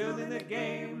friends. Building the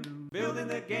game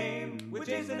with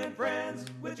Jason and friends,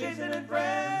 with Jason and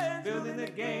friends. Building the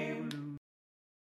game.